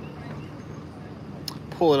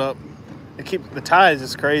 Pull it up. The tide is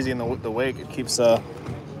just crazy in the wake. It keeps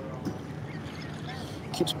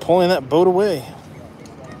pulling that boat away.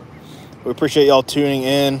 We appreciate y'all tuning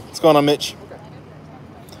in. What's going on, Mitch?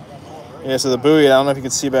 Yeah, so the buoy, I don't know if you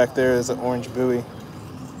can see back there, there's an orange buoy. We've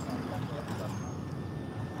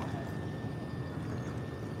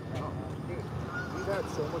had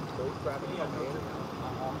so much boat traffic come in.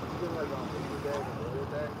 Even like on Labor Day and Memorial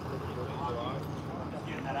Day,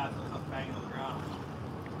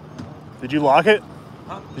 Did you lock it?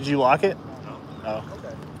 Huh? Did you lock it? No. Oh.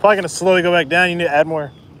 Okay. Probably gonna slowly go back down. You need to add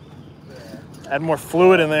more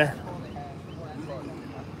fluid in there.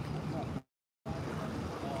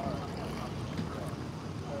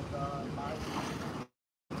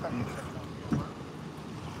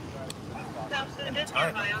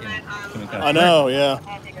 I know, yeah.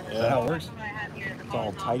 Is that how it works? It's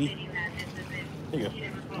all tidy. There you go.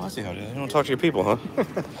 Oh, I see how it is. You don't talk to your people, huh?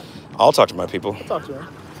 I'll talk to my people. I'll talk to him.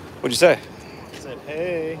 What'd you say? I said,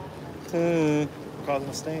 hey, we're causing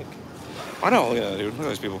a stink. I know. Look at that, dude. Look at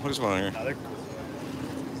these people. What's going on here? No, they're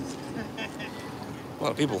A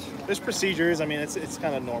lot of people. There's procedures. I mean, it's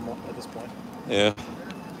kind of normal at this point. Yeah.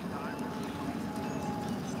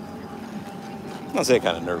 I'm not saying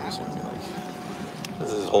kind of nervous. I mean, like,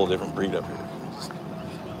 this is a whole different breed up here.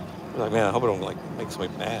 I'm like, man, I hope I don't like make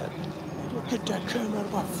somebody mad. Get that camera out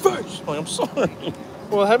of my face. Like, I'm sorry.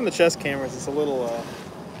 Well, having the chest cameras is a little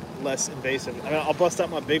less invasive. I mean, I'll bust out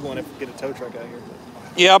my big one if we get a tow truck out here.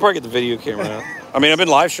 Yeah, I'll probably get the video camera out. I mean, I've been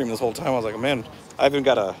live streaming this whole time. I was like, man, I haven't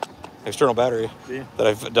got a external battery that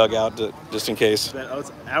I've dug out just in case. Oh, it's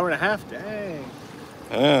an hour and a half. Dang.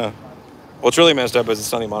 Yeah. What's really messed up is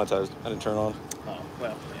it's not even monetized. I didn't turn on. Oh,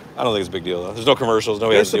 well. I don't think it's a big deal, though. There's no commercials.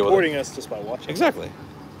 Nobody They're has to deal with it. supporting us just by watching. Exactly.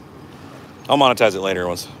 I'll monetize it later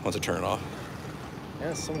once I turn it off. Yeah,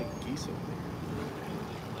 there's so many geese over there.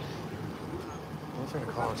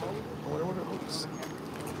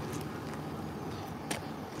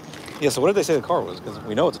 Yeah, so what did they say the car was? Because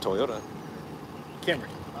we know it's a Toyota. Camry.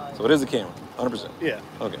 So it is a Camry, 100%. Yeah.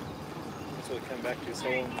 Okay. That's what it came back to. So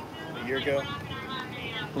a year ago.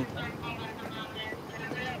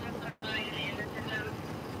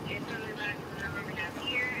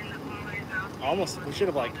 We should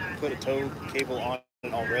have like put a tow cable on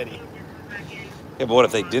it already. Yeah, but what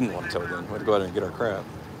if they didn't want to tow then? We'd go ahead and get our crap.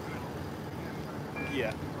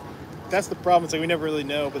 Yeah. That's the problem. It's like we never really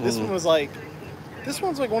know. But this one's like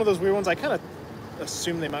one of those weird ones. I kind of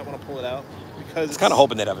assume they might want to pull it out because it's kind of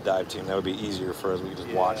hoping they'd have a dive team. That would be easier for us. We could just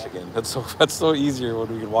watch again. That's so easier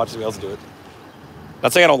when we could watch somebody else do it.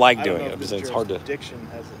 Not saying I don't like doing it. I'm just saying it's hard to. Addiction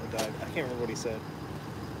has a dive. I can't remember what he said.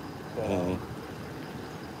 But, well,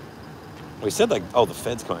 he said like, oh, the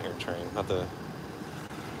feds come out here to train, not the.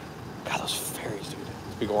 God, those ferries, dude.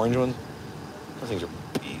 Those big orange ones. Those things are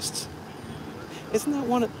beasts. Isn't that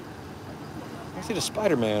one? I see the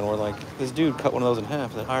Spider-Man where like this dude cut one of those in half,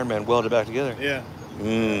 and then Iron Man welded it back together. Yeah.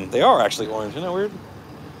 They are actually orange. Isn't that weird?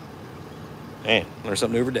 Man, learn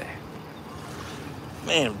something new every day.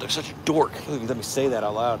 Man, they're such a dork. Let me say that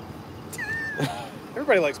out loud.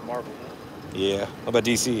 Everybody likes Marvel. Yeah. How about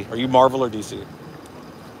DC? Are you Marvel or DC?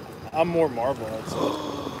 I'm more Marvel, I'd say.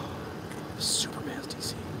 Superman's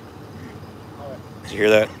DC. Did you hear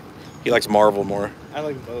that? He likes Marvel more. I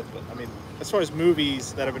like them both, but I mean, as far as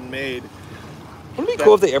movies that have been made. Wouldn't it be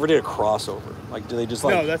cool if they ever did a crossover? Like, do they just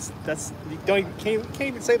like? No, that's you can't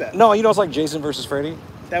even say that. No, you know it's like Jason versus Freddy.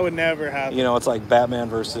 That would never happen. You know, it's like Batman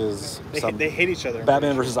versus. They hate each other.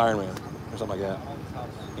 Batman versus Iron Man or something like that.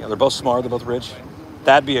 You know, they're both smart. They're both rich.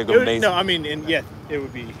 That'd be amazing. No, I mean, and yeah, it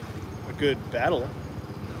would be a good battle.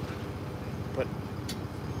 But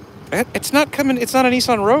it's not coming. It's not a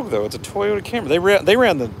Nissan Rogue though. It's a Toyota Camry. They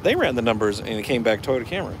ran the numbers and it came back Toyota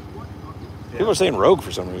Camry. Yeah. People are saying Rogue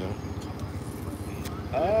for some reason.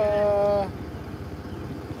 I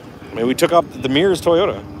mean, we took out the mirrors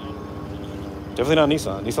Toyota. Definitely not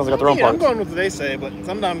Nissan. Nissan's got their own parts. I'm going with what they say, but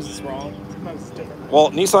sometimes it's wrong. Sometimes it's different. Well,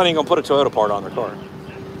 Nissan ain't gonna put a Toyota part on their car.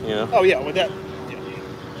 You know? Oh yeah, with that.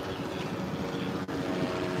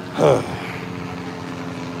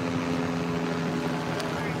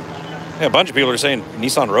 Yeah. Yeah, a bunch of people are saying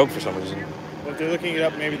Nissan Rogue for some reason. Well, if they're looking it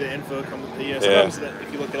up, maybe the info comes. Yeah. Sometimes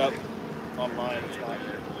if you look it up online, it's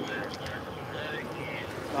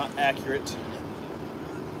not accurate.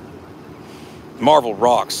 Marvel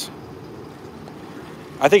rocks.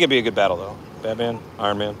 I think it'd be a good battle though. Batman,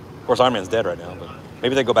 Iron Man. Of course, Iron Man's dead right now, but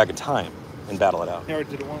maybe they go back in time and battle it out. They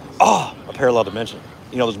already did it once. Oh, a parallel dimension.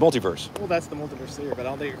 You know, there's multiverse. Well, that's the multiverse theory, but I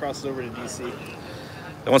don't think it crosses over to DC.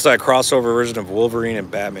 And once that crossover version of Wolverine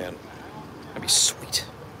and Batman, that'd be sweet.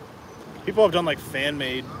 People have done like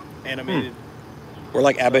fan-made, animated. Or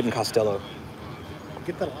like Abbott and Costello.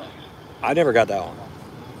 Get that out. I never got that one.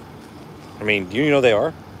 I mean, do you know who they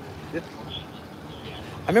are? Yeah.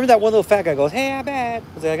 I remember that one little fat guy goes, "Hey, Abbott."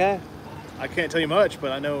 Was that guy? I can't tell you much,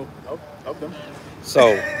 but I know of them.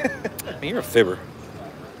 So, I mean, you're a fibber.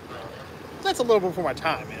 That's a little before my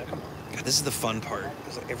time, man. Come on. God, this is the fun part.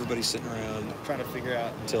 It's like everybody's sitting around Trying to figure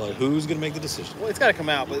out. until like, who's gonna make the decision? Well, it's got to come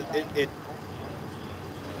out, but it.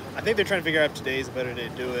 I think they're trying to figure out if today's a better day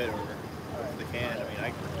to do it, or if they can. I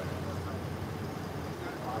mean,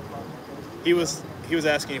 He was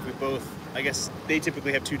asking if we both. I guess they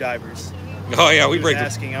typically have two divers. Oh yeah, we He was break.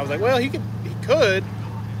 asking. I was like, well, he could,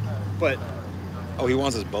 but Oh, he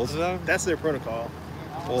wants us both of them. that's their protocol.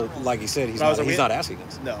 Well, like he said, he's But I was not. like, He's not asking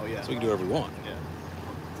us, No, yeah. so we can do whatever we want. Yeah.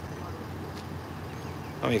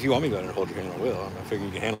 I mean, if you want me to go ahead and hold your hand, I will. I figure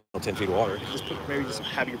you can handle 10 feet of water. Maybe just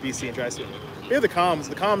have your BC and dry suit. Yeah, the comms.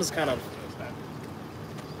 The comms kind of,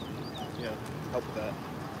 help with that.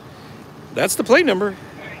 That's the plate number.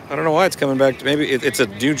 I don't know why it's coming back. To, maybe it's a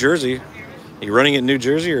New Jersey. Are you running it in New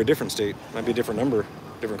Jersey or a different state? Might be a different number,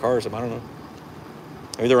 different car or something. I don't know.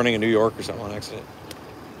 Maybe they're running in New York or something on accident.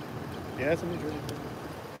 Yeah, it's a New Jersey.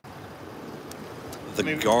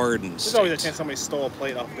 The Garden There's State. always a chance somebody stole a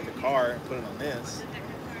plate off of the car and put it on this.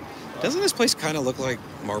 Doesn't this place kind of look like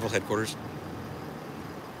Marvel headquarters?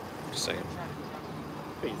 Just saying.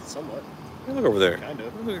 Hey, somewhat. Hey, look over there. Kind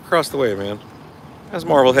of. Look across the way, man. That's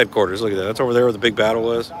Marvel headquarters. Look at that. That's over there where the big battle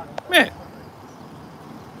was. Man.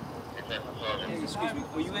 Hey, excuse me.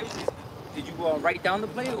 Were you able to, did you write down the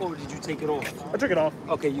plate or did you take it off? I took it off.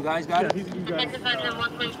 Okay, you guys got it? You got it.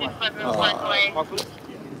 Park with it?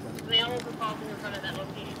 Mail will be called in front of that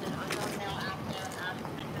location and unknown mail after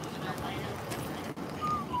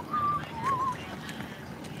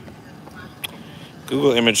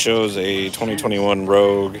Google image shows a 2021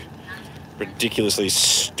 Rogue. Ridiculously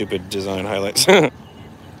stupid design highlights.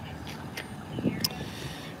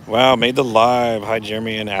 Wow, made the live. Hi,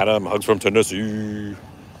 Jeremy and Adam. Hugs from Tennessee.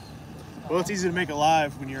 Well, it's easy to make it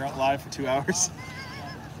live when you're out live for 2 hours.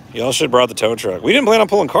 Y'all should have brought the tow truck. We didn't plan on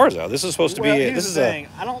pulling cars out. This is supposed to Well, be. here's This the is thing.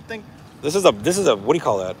 I don't think. This is a. What do you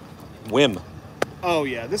call that? Whim. Oh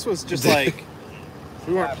yeah, this was just like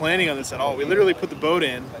we weren't planning on this at all. We literally put the boat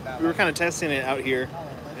in. We were kind of testing it out here,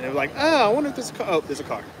 and they were like, "Oh, I wonder if there's a car." Oh, there's a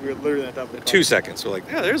car. We were literally on top of the car. 2 seconds. We're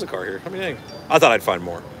like, yeah, there's a car here. I mean, I thought I'd find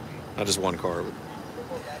more, not just one car. But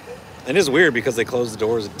it is weird because they closed the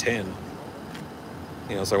doors at 10.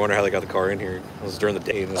 You know, so I wonder how they got the car in here. It was during the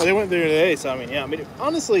day. Oh, they went there today, so I mean, yeah. I mean,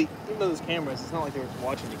 honestly, even though there's cameras, it's not like they were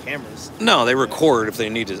watching the cameras. No, they record if they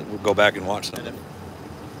need to go back and watch something.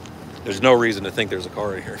 There's no reason to think there's a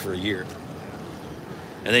car in here for a year.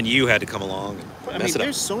 And then you had to come along and I mess mean, it up.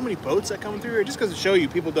 there's so many boats that come through here. Just because to show you,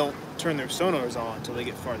 people don't turn their sonars on until they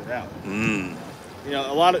get farther out. Mm. You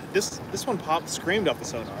know, a lot of this one popped, screamed off the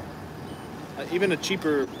sonar. Even a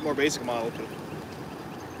cheaper, more basic model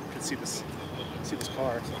could see this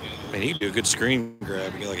car. So. I mean, you do a good screen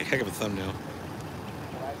grab. You get like a heck of a thumbnail. You know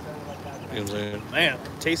what I'm saying? Man,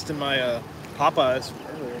 tasting my Popeyes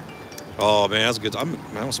earlier. Oh, man, that's good. I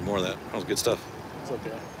want some more of that. That was good stuff. It's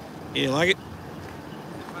okay. You didn't like it?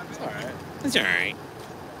 It's all right. It's all right.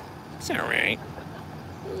 It's all right.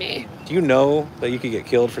 Meh. Do you know that you could get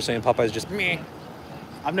killed for saying Popeye's just meh?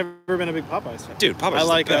 I've never been a big Popeyes fan. Dude, Popeye's I is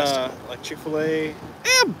like the best. like Chick-fil-A.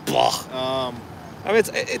 Blah. I mean,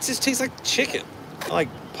 it just tastes like chicken. Like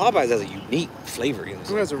Popeyes has a unique flavor. You know.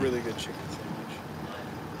 Who has a really good chicken sandwich?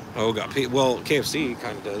 Oh God. Well, KFC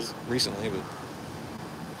kind of does recently, but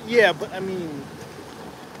Yeah, but I mean,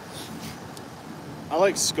 I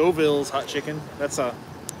like Scoville's hot chicken. I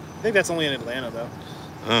think that's only in Atlanta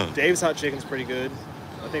though. Dave's hot chicken's pretty good.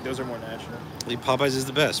 I think those are more national. Popeyes is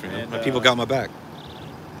the best, man. And, My people got my back.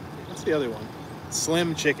 What's the other one?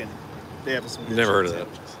 Slim Chicken. They have some good Never heard of chicken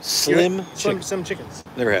that. sandwiches. Slim Slim chickens.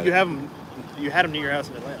 Never had You it. have them. You had them near your house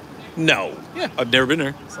in Atlanta. No. Yeah. I've never been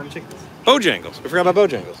there. Slim chickens. Bojangles. I forgot about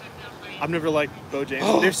Bojangles. I've never liked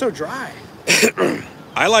Bojangles. They're so dry.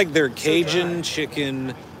 I like their Cajun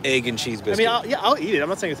chicken, egg, and cheese biscuit. I mean, I'll eat it. I'm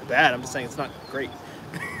not saying it's bad. I'm just saying it's not great.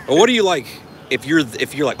 But what do you like if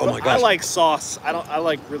you're like, oh my gosh, I like sauce. I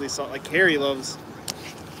like really sauce. Like Harry loves.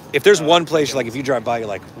 if there's one place like if you drive by, you're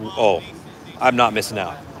like, oh, I'm not missing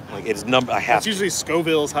out. Like it's I have. It's usually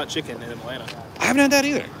Scoville's hot chicken in Atlanta. I haven't had that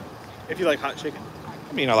either. If you like hot chicken.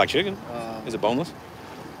 I mean, I like chicken. Is it boneless?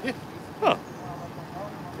 Yeah. Huh.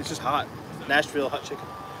 It's just hot. Nashville hot chicken.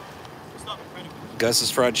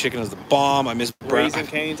 Gus's fried chicken is the bomb. I miss Raising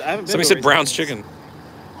Cane's. I haven't been. Somebody to said Raising Brown's Cane's. chicken.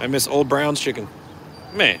 I miss old Brown's chicken.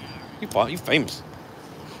 Man, you famous.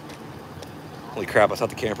 Holy crap, I thought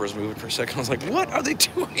the camper was moving for a second. I was like, what are they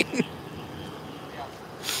doing?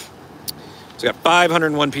 So we got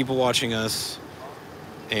 501 people watching us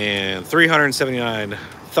and 379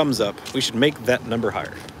 thumbs up. We should make that number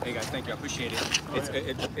higher. Hey guys, thank you. I appreciate it.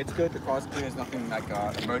 It's good. The car's clear. There's nothing like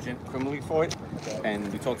emergent criminally for it.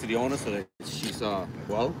 And we talked to the owner, so that she's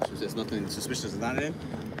well. There's nothing suspicious about it.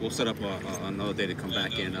 We'll set up another day to come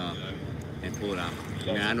back and pull it out. I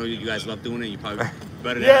mean, I know you guys love doing it. You probably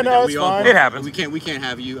better than Yeah, no, we it's are. fine. It happens. We can't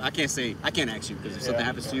have you. I can't ask you because if something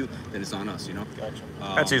happens to you, then it's on us. You know. Gotcha.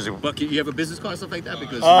 That's usually. But you have a business card, stuff like that,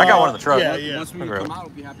 because I got one in the truck. Yeah. once we Okay. come out,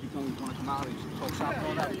 we'll be happy to come. We want to come out and talk shop and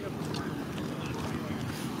all that.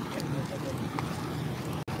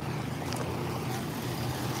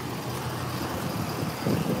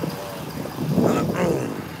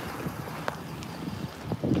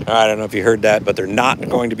 I don't know if you heard that, but they're not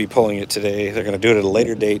going to be pulling it today. They're going to do it at a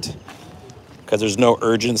later date because there's no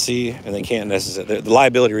urgency and they can't necessarily. The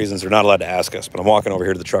liability reasons they're not allowed to ask us. But I'm walking over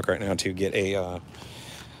here to the truck right now to get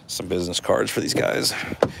some business cards for these guys.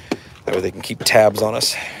 That way they can keep tabs on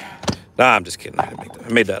us. Nah, I'm just kidding. I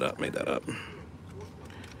made that up.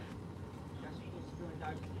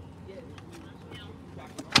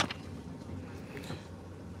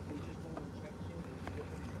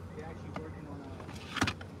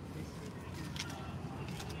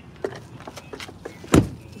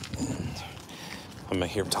 I'm gonna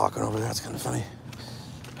hear him talking over there. That's kind of funny.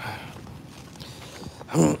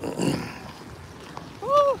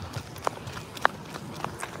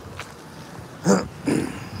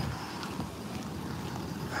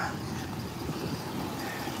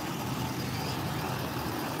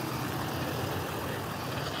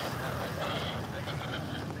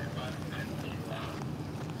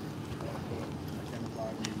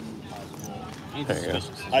 There you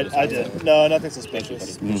go. I did. No, nothing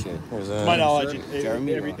suspicious. Where's To that? my knowledge,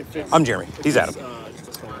 Jeremy, it fits. I'm Jeremy. He's Adam. Just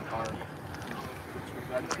a stolen car.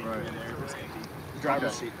 Right.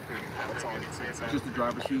 Driver's seat. That's all I can say. Just the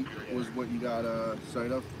driver's seat was what you got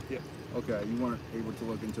sight of? Yep. Okay, you weren't able to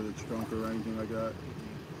look into the trunk or anything like that?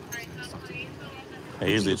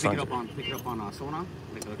 Hey, usually it's pick it fun. up on sonar.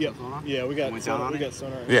 Like a Yep. sonar? Yeah, we got Went down on it?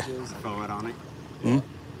 sonar Yeah. images. Fell right on it. Hmm?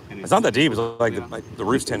 And It's not that deep. It's like Yeah. the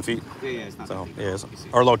roof's 10 feet. Yeah, it's not So that deep. yeah, You see.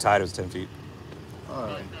 our low tide was 10 feet.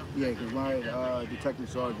 Alright. Yeah, because my detective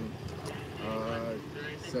sergeant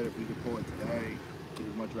said if we could pull it today, he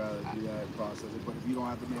would much rather do that and process it. But if you don't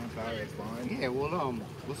have the manpower, that's fine. Yeah, we'll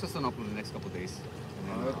set something up in the next couple of days.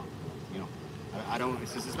 And then, you know, I don't.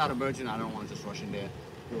 Since it's not emergent, I don't want to just rush in there.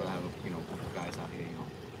 We'll have a group of guys out here,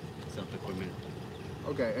 set up the equipment.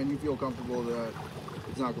 Okay, and you feel comfortable that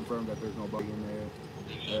it's not confirmed that there's nobody in there?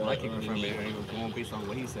 I can confirm it. It was going based on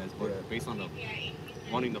what he says, but based on the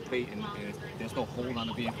running the plate and there's no hold on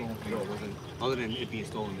the vehicle. You know, it wasn't other than it being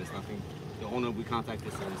stolen. There's nothing. The owner we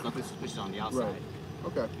contacted said there's nothing suspicious on the outside. Right.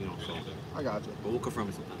 Okay, You know, so I got you. but we'll confirm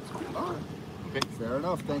it sometime. Alright, Okay. fair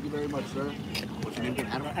enough. Thank you very much, sir. What's your name again?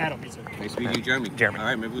 Adam. Adam, you said. Nice meeting you, Jeremy. Jeremy. All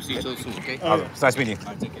right, maybe we'll see each other soon. Okay. It's nice meeting you.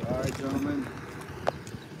 All right, take care. Alright, gentlemen.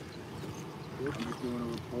 I'm just doing a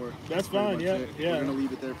report. That's pretty fine, much yeah, it. yeah. We're gonna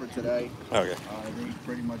leave it there for today. Okay. They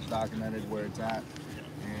pretty much documented where it's at,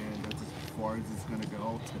 and that's as far as it's gonna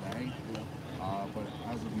go today. But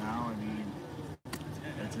as of now, I mean,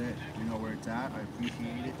 that's it. We know where it's at. I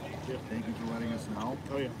appreciate it. Thank you for letting us know,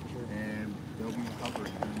 Oh yeah, for sure. and they'll be covered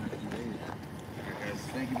in the next few days.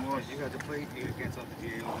 Thank you, boss. You got the plate. You can't stop the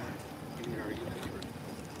DA on that. Give me our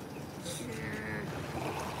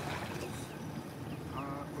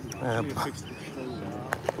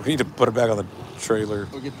We need to put it back on the trailer.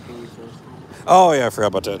 We'll get the Billy first. Oh yeah, I forgot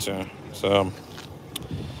about that too. So, man,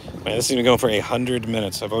 this has been going for 100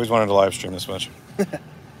 minutes. I've always wanted to live stream this much.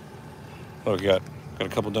 Oh, we got a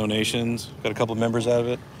couple donations, got a couple members out of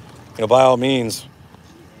it. By all means,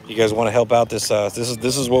 you guys want to help out this.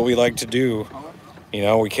 This is what we like to do.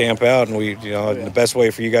 We camp out, and the best way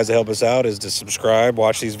for you guys to help us out is to subscribe,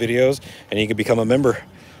 watch these videos, and you can become a member.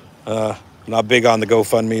 I'm not big on the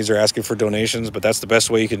GoFundMes or asking for donations, but that's the best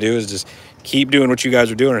way you can do is just keep doing what you guys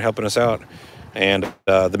are doing and helping us out. And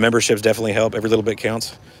the memberships definitely help. Every little bit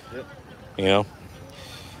counts. Yep.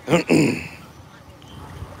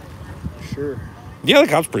 sure. Yeah, the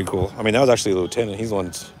cop's pretty cool. I mean, that was actually the lieutenant. He's the one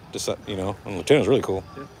that's just, you know, and the lieutenant was really cool.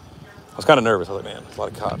 Yeah. I was kind of nervous. I was like, man, there's a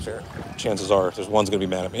lot of cops here. Chances are, there's one's gonna be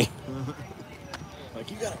mad at me.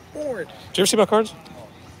 Like, you got a warrant. Did you ever see my cards?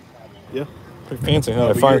 Yeah. Pretty fancy, huh? Oh,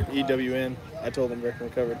 I but find. you're EWN. I told them Reckon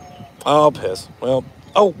Recovered. Oh, piss. Well,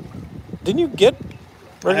 oh, didn't you get?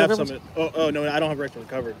 I have Recovered? some. Oh, no, I don't have Reckon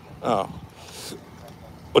Recovered. Oh.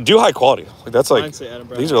 Well, do high quality. Like that's like Mine say Adam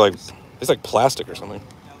Brown. these are like it's like plastic or something.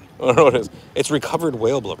 I don't know what it is. It's recovered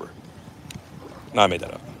whale blubber. No, I made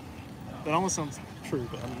that up. That almost sounds true,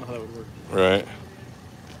 but I don't know how that would work. Right.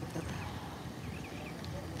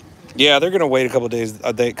 Yeah, they're gonna wait a couple of days.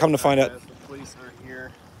 They come to find out The police aren't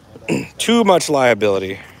here. too much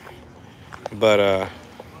liability. But all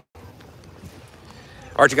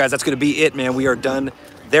right, you guys, that's gonna be it, man. We are done.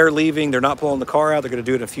 They're leaving. They're not pulling the car out. They're gonna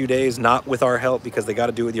do it in a few days, not with our help because they got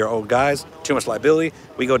to do it with your old guys. Too much liability.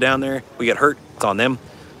 We go down there, we get hurt. It's on them.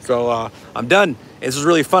 So I'm done. This was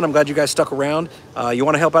really fun. I'm glad you guys stuck around. You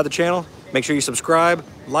want to help out the channel? Make sure you subscribe,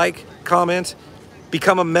 like, comment,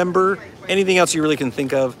 become a member. Anything else you really can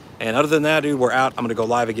think of. And other than that, dude, we're out. I'm gonna go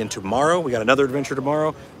live again tomorrow. We got another adventure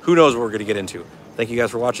tomorrow. Who knows what we're gonna get into? Thank you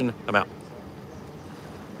guys for watching. I'm out.